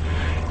craft.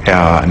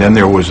 And then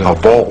there was a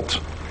vault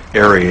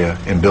area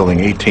in Building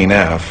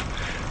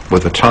 18F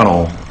with a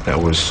tunnel that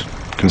was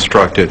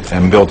constructed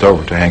and built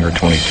over to Hangar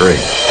 23.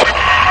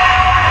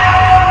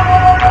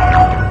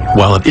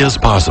 While it is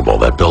possible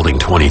that Building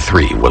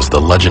 23 was the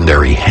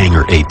legendary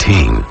Hangar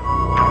 18,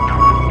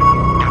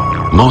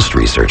 most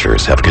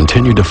researchers have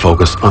continued to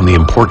focus on the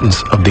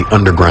importance of the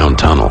underground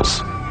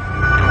tunnels.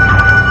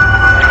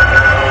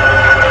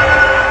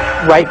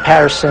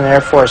 Wright-Patterson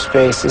Air Force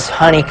Base is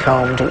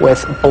honeycombed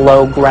with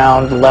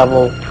below-ground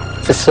level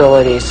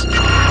facilities.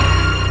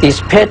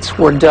 These pits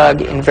were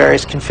dug in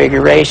various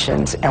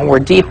configurations and were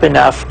deep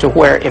enough to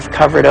where, if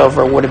covered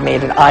over, would have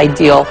made an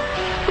ideal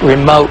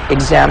remote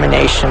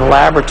examination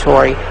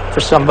laboratory for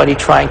somebody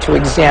trying to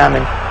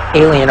examine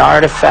alien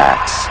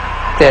artifacts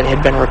that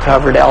had been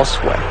recovered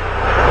elsewhere.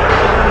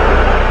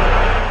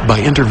 By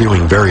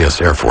interviewing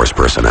various Air Force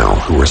personnel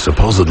who were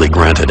supposedly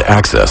granted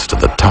access to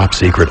the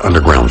top-secret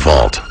underground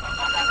vault,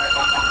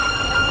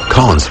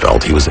 Collins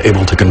felt he was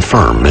able to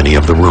confirm many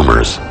of the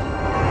rumors.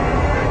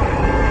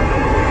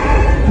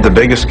 The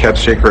biggest kept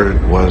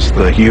secret was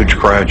the huge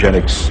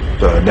cryogenics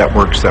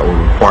networks that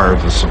were required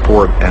to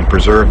support and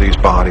preserve these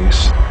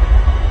bodies.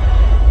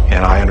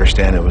 And I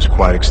understand it was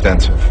quite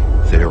extensive.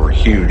 There were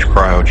huge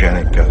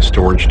cryogenic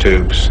storage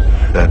tubes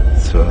that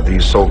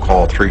these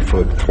so-called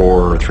 3'4"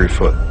 or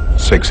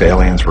 3'6"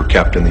 aliens were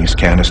kept in these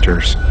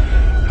canisters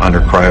under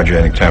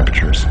cryogenic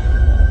temperatures.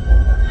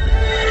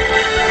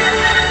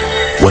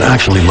 What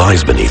actually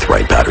lies beneath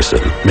Wright-Patterson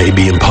may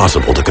be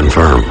impossible to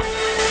confirm.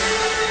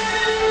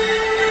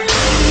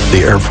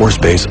 The Air Force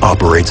Base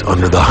operates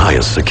under the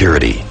highest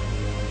security,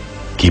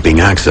 keeping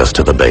access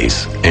to the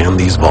base and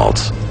these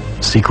vaults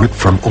secret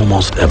from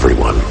almost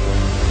everyone,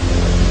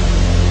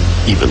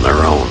 even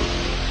their own.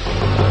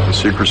 The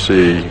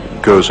secrecy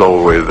goes all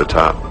the way to the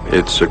top.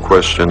 It's a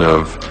question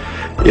of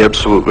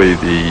absolutely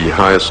the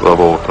highest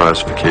level of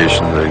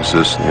classification that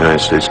exists in the United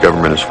States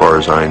government as far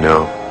as I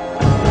know.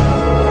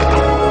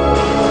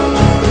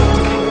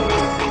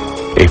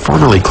 A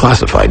formerly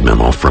classified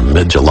memo from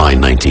mid-July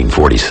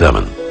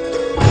 1947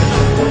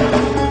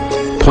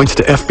 points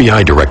to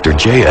FBI Director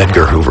J.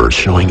 Edgar Hoover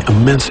showing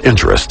immense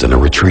interest in a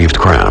retrieved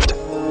craft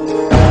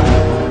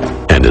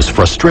and his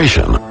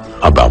frustration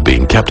about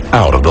being kept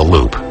out of the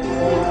loop.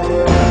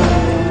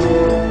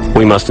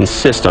 We must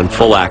insist on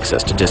full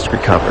access to disc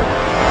recovery.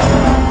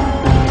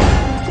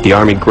 The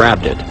Army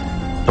grabbed it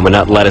and would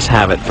not let us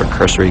have it for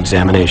cursory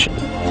examination.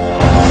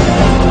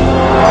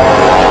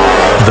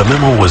 The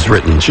memo was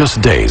written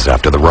just days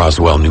after the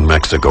Roswell, New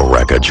Mexico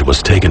wreckage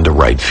was taken to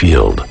Wright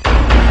Field.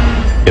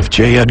 If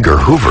J. Edgar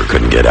Hoover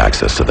couldn't get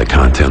access to the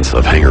contents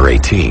of Hangar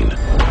 18,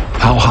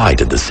 how high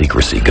did the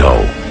secrecy go?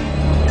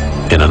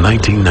 In a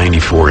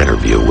 1994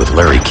 interview with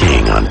Larry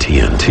King on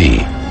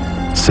TNT,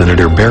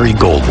 Senator Barry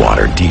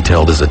Goldwater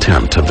detailed his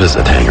attempt to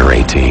visit Hangar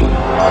 18.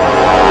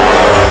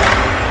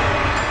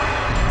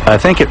 I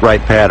think at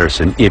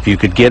Wright-Patterson, if you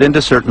could get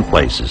into certain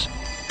places,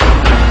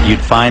 you'd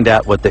find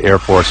out what the Air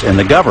Force and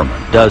the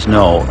government does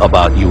know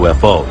about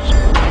UFOs.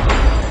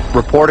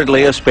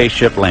 Reportedly, a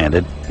spaceship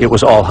landed. It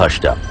was all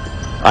hushed up.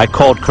 I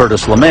called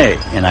Curtis LeMay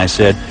and I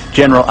said,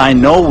 General, I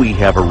know we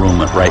have a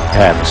room at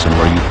Wright-Patterson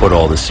where you put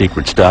all the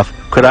secret stuff.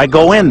 Could I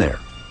go in there?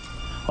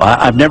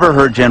 I've never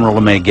heard General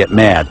LeMay get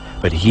mad,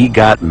 but he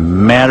got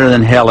madder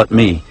than hell at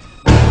me.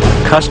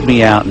 Cussed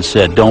me out and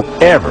said, "Don't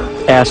ever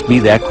ask me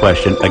that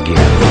question again."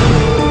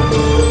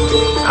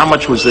 How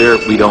much was there,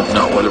 we don't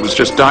know. Whether it was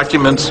just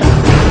documents,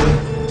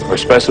 or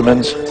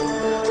specimens,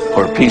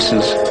 or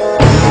pieces,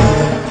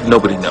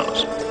 nobody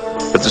knows.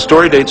 But the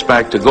story dates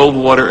back to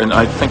Goldwater, and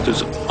I think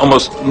there's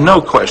almost no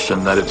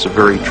question that it's a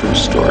very true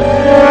story.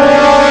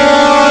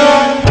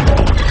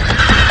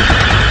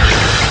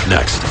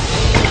 Next,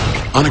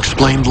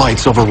 unexplained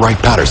lights over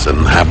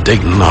Wright-Patterson have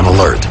Dayton on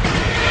alert.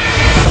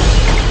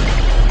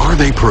 Are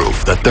they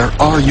proof that there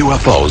are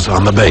UFOs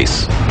on the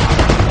base?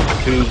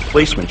 Two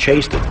policemen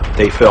chased it.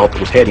 They felt it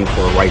was heading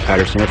for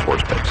Wright-Patterson Air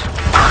Force Base.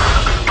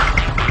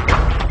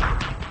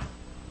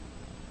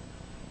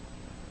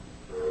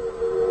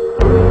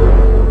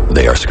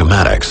 They are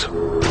schematics,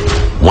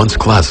 once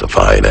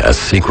classified as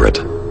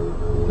secret.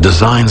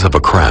 Designs of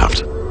a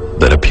craft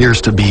that appears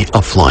to be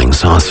a flying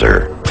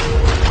saucer.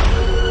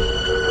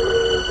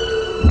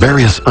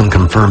 Various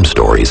unconfirmed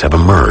stories have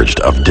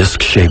emerged of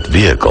disc-shaped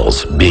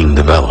vehicles being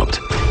developed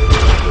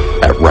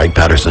at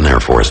Wright-Patterson Air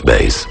Force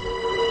Base.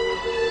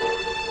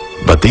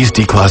 But these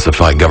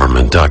declassified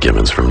government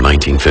documents from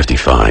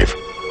 1955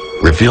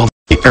 revealed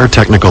that the Air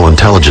Technical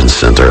Intelligence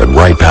Center at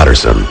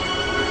Wright-Patterson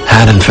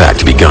had in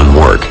fact begun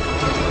work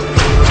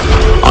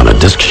on a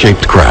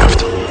disc-shaped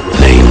craft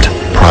named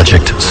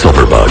Project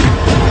Silverbug.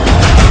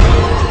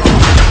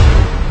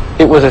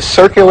 It was a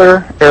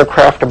circular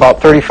aircraft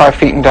about 35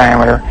 feet in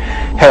diameter,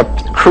 had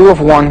a crew of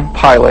one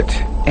pilot,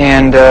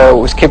 and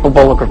was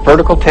capable of a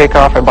vertical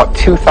takeoff at about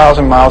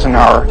 2,000 miles an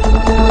hour.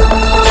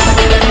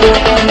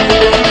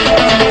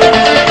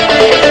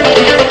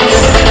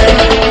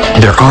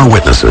 There are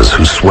witnesses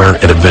who swear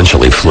it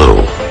eventually flew,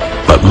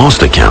 but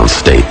most accounts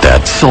state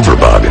that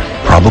Silverbug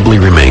probably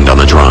remained on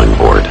the drawing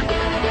board.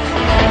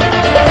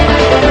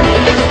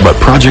 But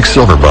Project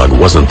Silverbug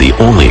wasn't the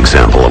only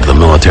example of the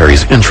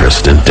military's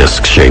interest in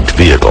disc-shaped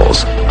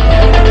vehicles.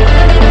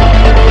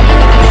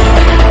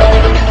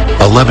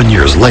 11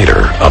 years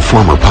later, a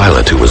former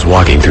pilot who was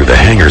walking through the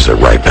hangars at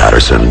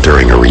Wright-Patterson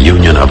during a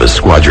reunion of his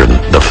squadron,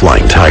 the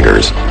Flying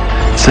Tigers,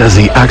 says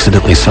he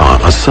accidentally saw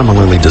a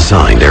similarly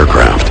designed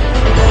aircraft.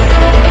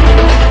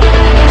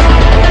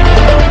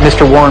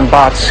 Mr. Warren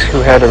Botts, who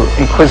had an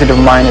inquisitive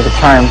mind at the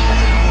time,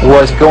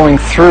 was going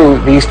through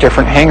these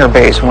different hangar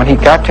bays. When he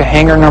got to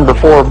hangar number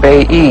 4,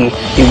 Bay E,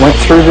 he went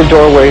through the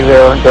doorway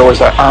there. There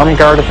was an armed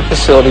guard at the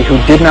facility who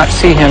did not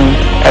see him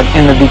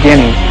in the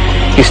beginning.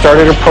 He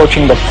started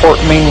approaching the port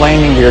main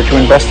landing gear to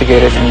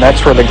investigate it, and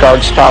that's where the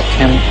guard stopped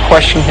him,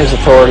 questioned his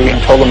authority,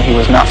 and told him he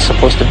was not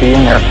supposed to be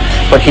in there.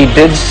 But he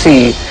did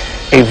see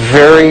a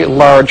very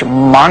large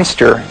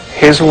monster,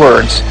 his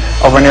words,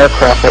 of an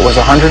aircraft that was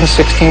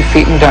 116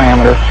 feet in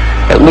diameter,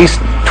 at least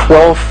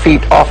 12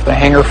 feet off the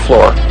hangar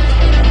floor.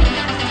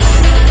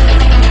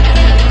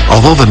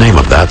 Although the name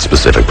of that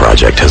specific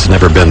project has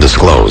never been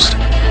disclosed,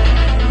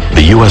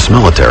 the U.S.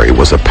 military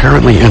was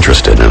apparently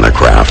interested in a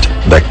craft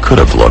that could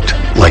have looked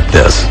like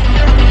this.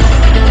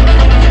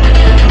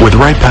 With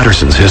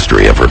Wright-Patterson's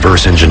history of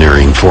reverse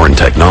engineering foreign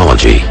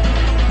technology,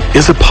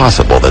 is it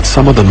possible that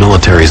some of the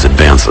military's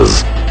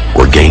advances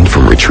were gained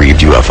from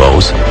retrieved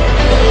UFOs?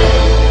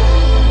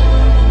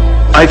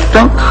 I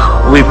think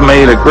we've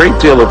made a great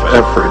deal of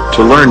effort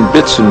to learn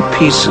bits and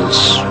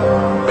pieces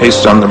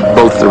based on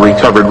both the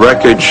recovered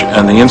wreckage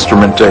and the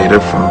instrument data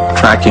from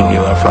tracking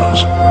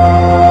UFOs.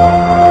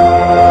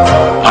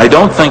 I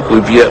don't think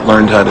we've yet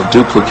learned how to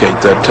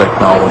duplicate that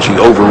technology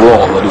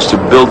overall, that is to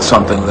build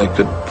something that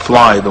could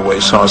fly the way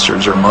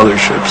saucers or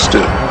motherships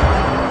do.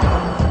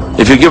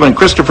 If you're giving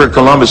Christopher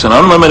Columbus an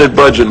unlimited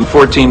budget in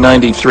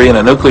 1493 and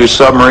a nuclear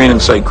submarine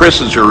and say,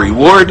 "Chris is your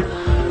reward,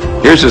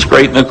 here's this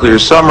great nuclear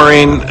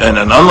submarine and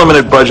an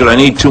unlimited budget, I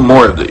need 2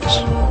 more of these."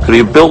 Could he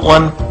have built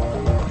one?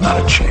 Not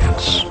a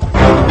chance.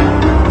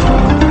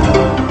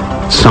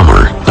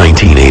 Summer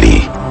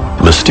 1980.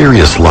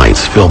 Mysterious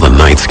lights fill the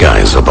night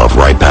skies above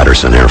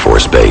Wright-Patterson Air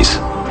Force Base.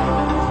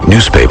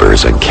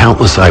 Newspapers and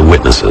countless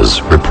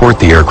eyewitnesses report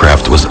the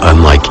aircraft was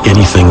unlike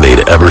anything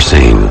they'd ever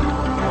seen.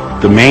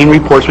 The main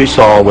reports we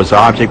saw was the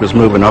object was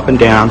moving up and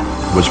down,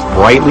 was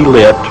brightly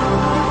lit,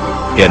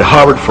 it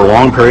hovered for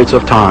long periods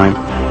of time,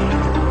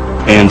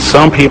 and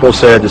some people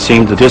said it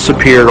seemed to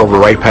disappear over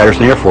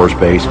Wright-Patterson Air Force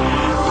Base.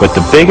 But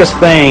the biggest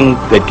thing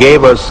that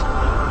gave us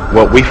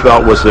what we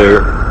felt was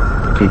the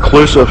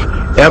conclusive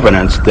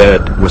evidence that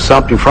was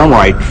something from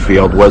Wright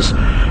Field was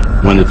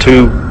when the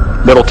 2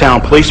 Middletown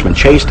policemen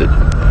chased it.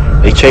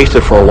 They chased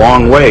it for a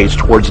long ways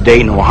towards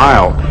Dayton,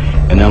 Ohio,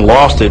 and then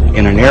lost it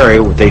in an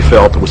area where they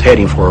felt it was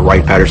heading for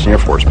Wright-Patterson Air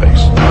Force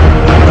Base.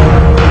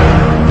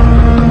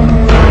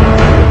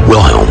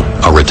 Wilhelm,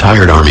 a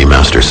retired Army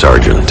Master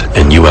Sergeant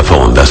and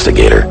UFO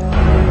investigator,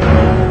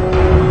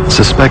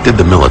 suspected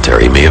the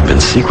military may have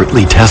been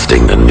secretly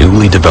testing the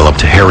newly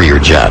developed Harrier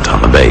jet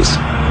on the base.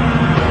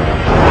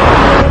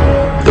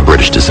 The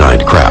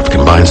British-designed craft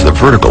combines the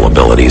vertical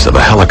abilities of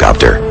a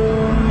helicopter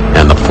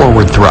and the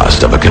forward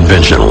thrust of a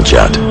conventional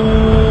jet.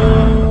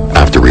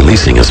 After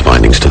releasing his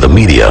findings to the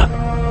media,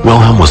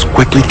 Wilhelm was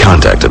quickly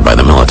contacted by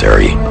the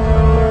military.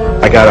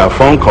 I got a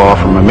phone call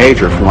from a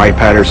major from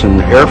Wright-Patterson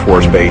Air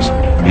Force Base,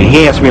 and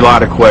he asked me a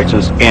lot of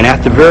questions, and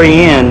at the very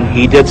end,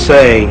 he did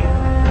say,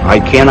 "I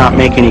cannot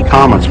make any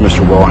comments,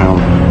 Mr.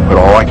 Wilhelm, but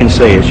all I can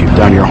say is you've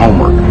done your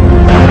homework."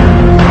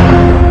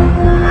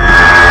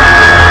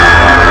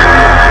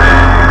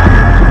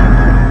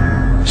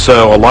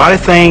 So a lot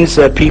of things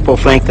that people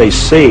think they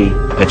see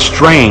that's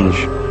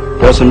strange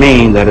doesn't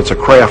mean that it's a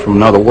craft from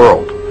another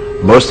world.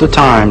 Most of the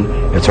time,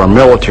 it's our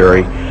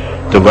military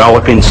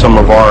developing some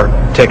of our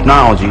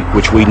technology,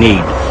 which we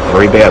need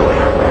very badly.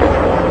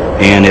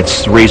 And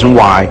it's the reason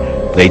why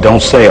they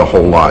don't say a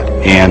whole lot.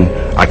 And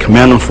I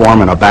commend them for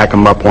them, and I back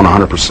them up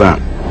 100%.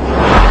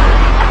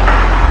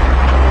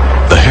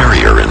 The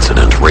Harrier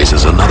incident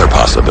raises another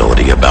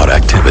possibility about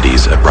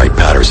activities at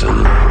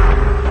Wright-Patterson.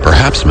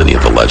 Perhaps many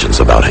of the legends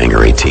about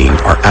Hangar 18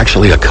 are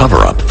actually a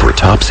cover-up for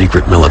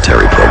top-secret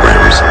military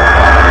programs.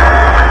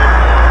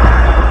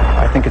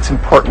 I think it's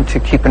important to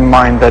keep in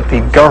mind that the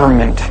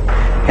government,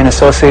 in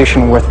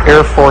association with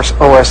Air Force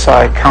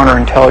OSI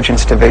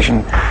Counterintelligence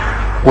Division,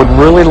 would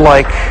really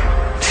like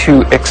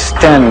to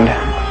extend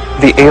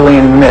the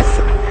alien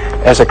myth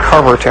as a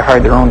cover to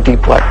hide their own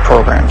deep black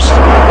programs.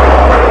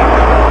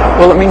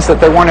 Well, it means that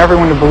they want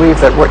everyone to believe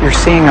that what you're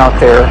seeing out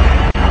there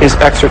is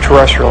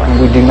extraterrestrial, and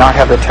we do not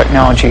have the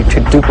technology to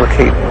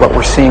duplicate what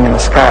we're seeing in the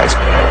skies.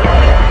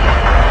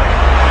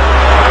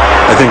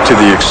 I think to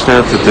the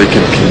extent that they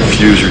can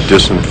confuse or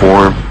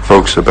disinform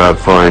folks about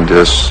flying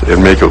discs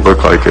and make it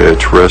look like a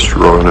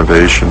terrestrial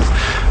innovation,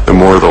 the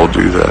more they'll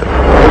do that.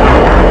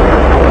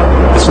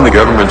 It's in the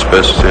government's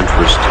best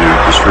interest to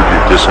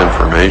distribute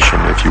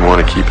disinformation if you want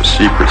to keep a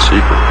secret.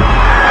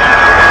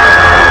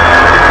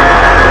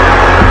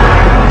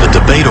 The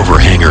debate over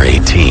Hangar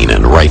 18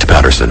 and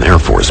Wright-Patterson Air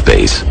Force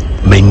Base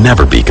may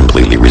never be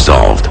completely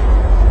resolved.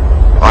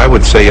 I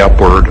would say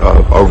upward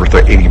of over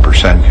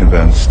 80%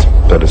 convinced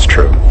that it's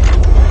true.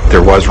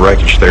 There was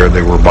wreckage there.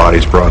 There were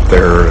bodies brought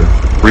there.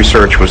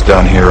 Research was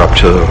done here up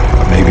to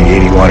maybe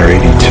 81 or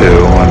 82,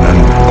 and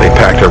then they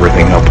packed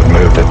everything up and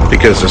moved it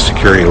because of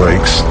security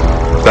leaks.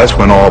 That's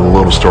when all the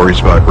little stories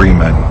about green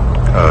men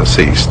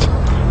ceased,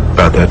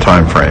 about that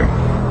time frame.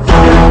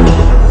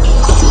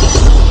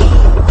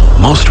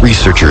 Most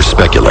researchers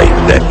speculate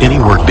that any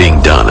work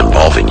being done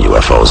involving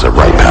UFOs at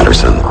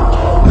Wright-Patterson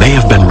may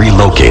have been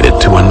relocated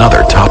to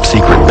another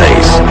top-secret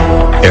base,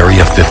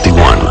 Area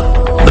 51,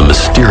 the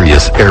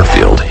mysterious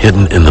airfield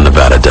hidden in the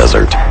Nevada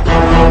desert.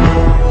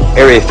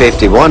 Area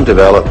 51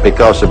 developed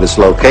because of its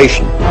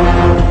location,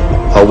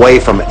 away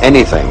from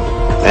anything.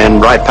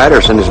 And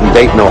Wright-Patterson is in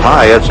Dayton,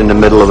 Ohio. It's in the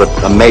middle of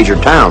a major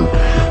town.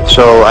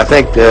 So I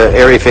think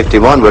Area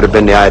 51 would have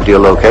been the ideal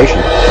location.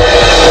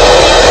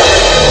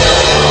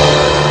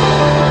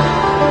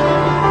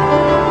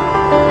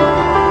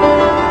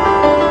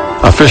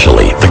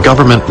 Officially, the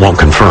government won't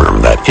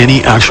confirm that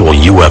any actual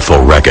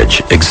UFO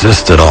wreckage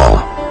exists at all.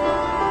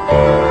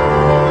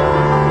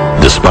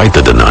 Despite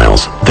the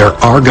denials, there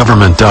are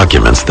government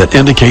documents that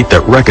indicate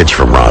that wreckage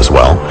from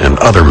Roswell and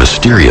other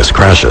mysterious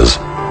crashes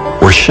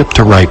were shipped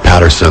to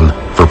Wright-Patterson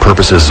for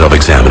purposes of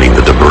examining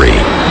the debris.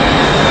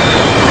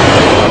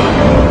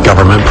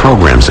 Government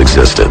programs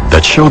existed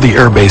that show the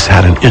airbase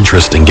had an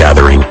interest in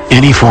gathering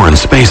any foreign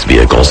space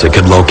vehicles it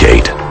could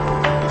locate.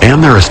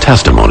 And there is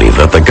testimony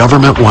that the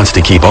government wants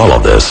to keep all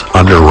of this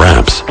under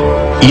wraps,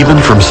 even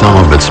from some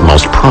of its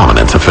most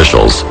prominent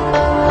officials.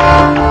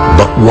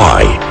 But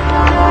why?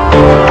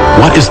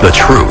 What is the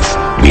truth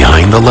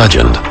behind the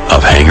legend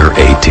of Hangar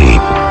 18?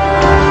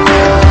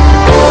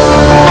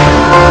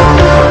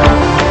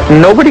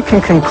 Nobody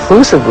can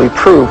conclusively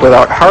prove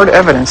without hard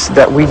evidence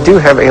that we do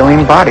have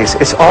alien bodies.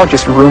 It's all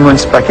just rumor and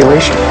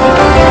speculation.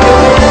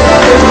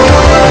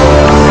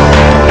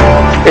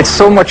 It's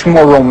so much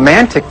more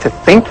romantic to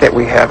think that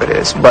we have it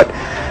is, but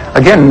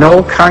again,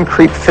 no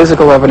concrete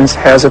physical evidence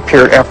has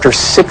appeared after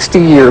 60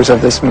 years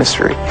of this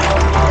mystery.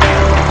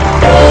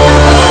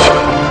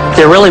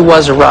 There really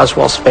was a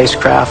Roswell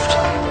spacecraft,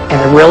 and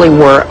there really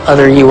were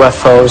other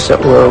UFOs that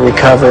were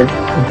recovered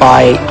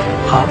by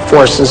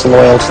forces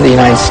loyal to the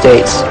United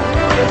States.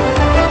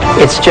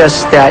 It's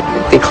just that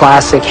the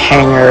classic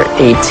Hangar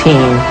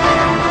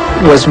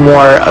 18 was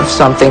more of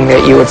something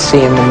that you would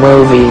see in the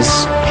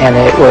movies, and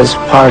it was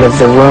part of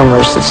the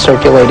rumors that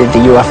circulated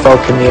the UFO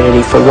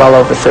community for well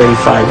over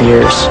 35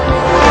 years.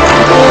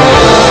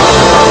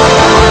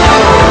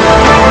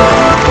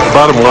 The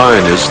bottom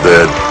line is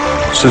that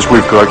since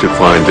we've collected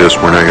flying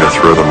discs, we're not going to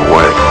throw them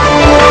away.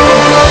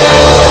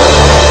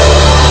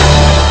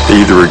 They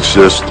either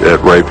exist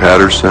at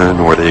Wright-Patterson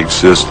or they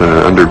exist in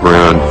an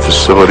underground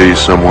facility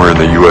somewhere in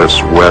the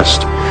U.S.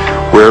 West.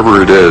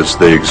 Wherever it is,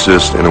 they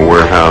exist in a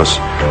warehouse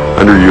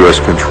under U.S.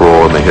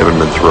 control, and they haven't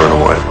been thrown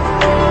away.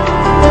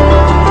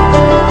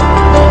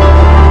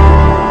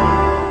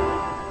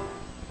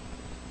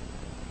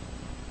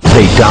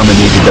 They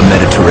dominated the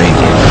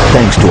Mediterranean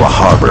thanks to a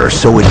harbor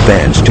so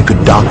advanced it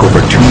could dock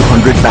over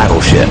 200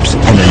 battleships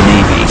and a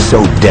navy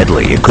so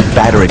deadly it could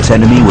batter its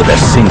enemy with a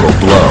single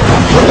blow.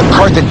 What the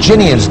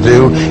Carthaginians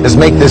do is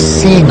make this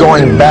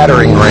sea-going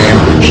battering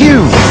ram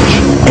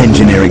huge.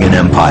 Engineering an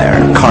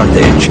Empire,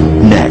 Carthage,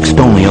 next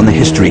only on the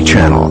History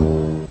Channel.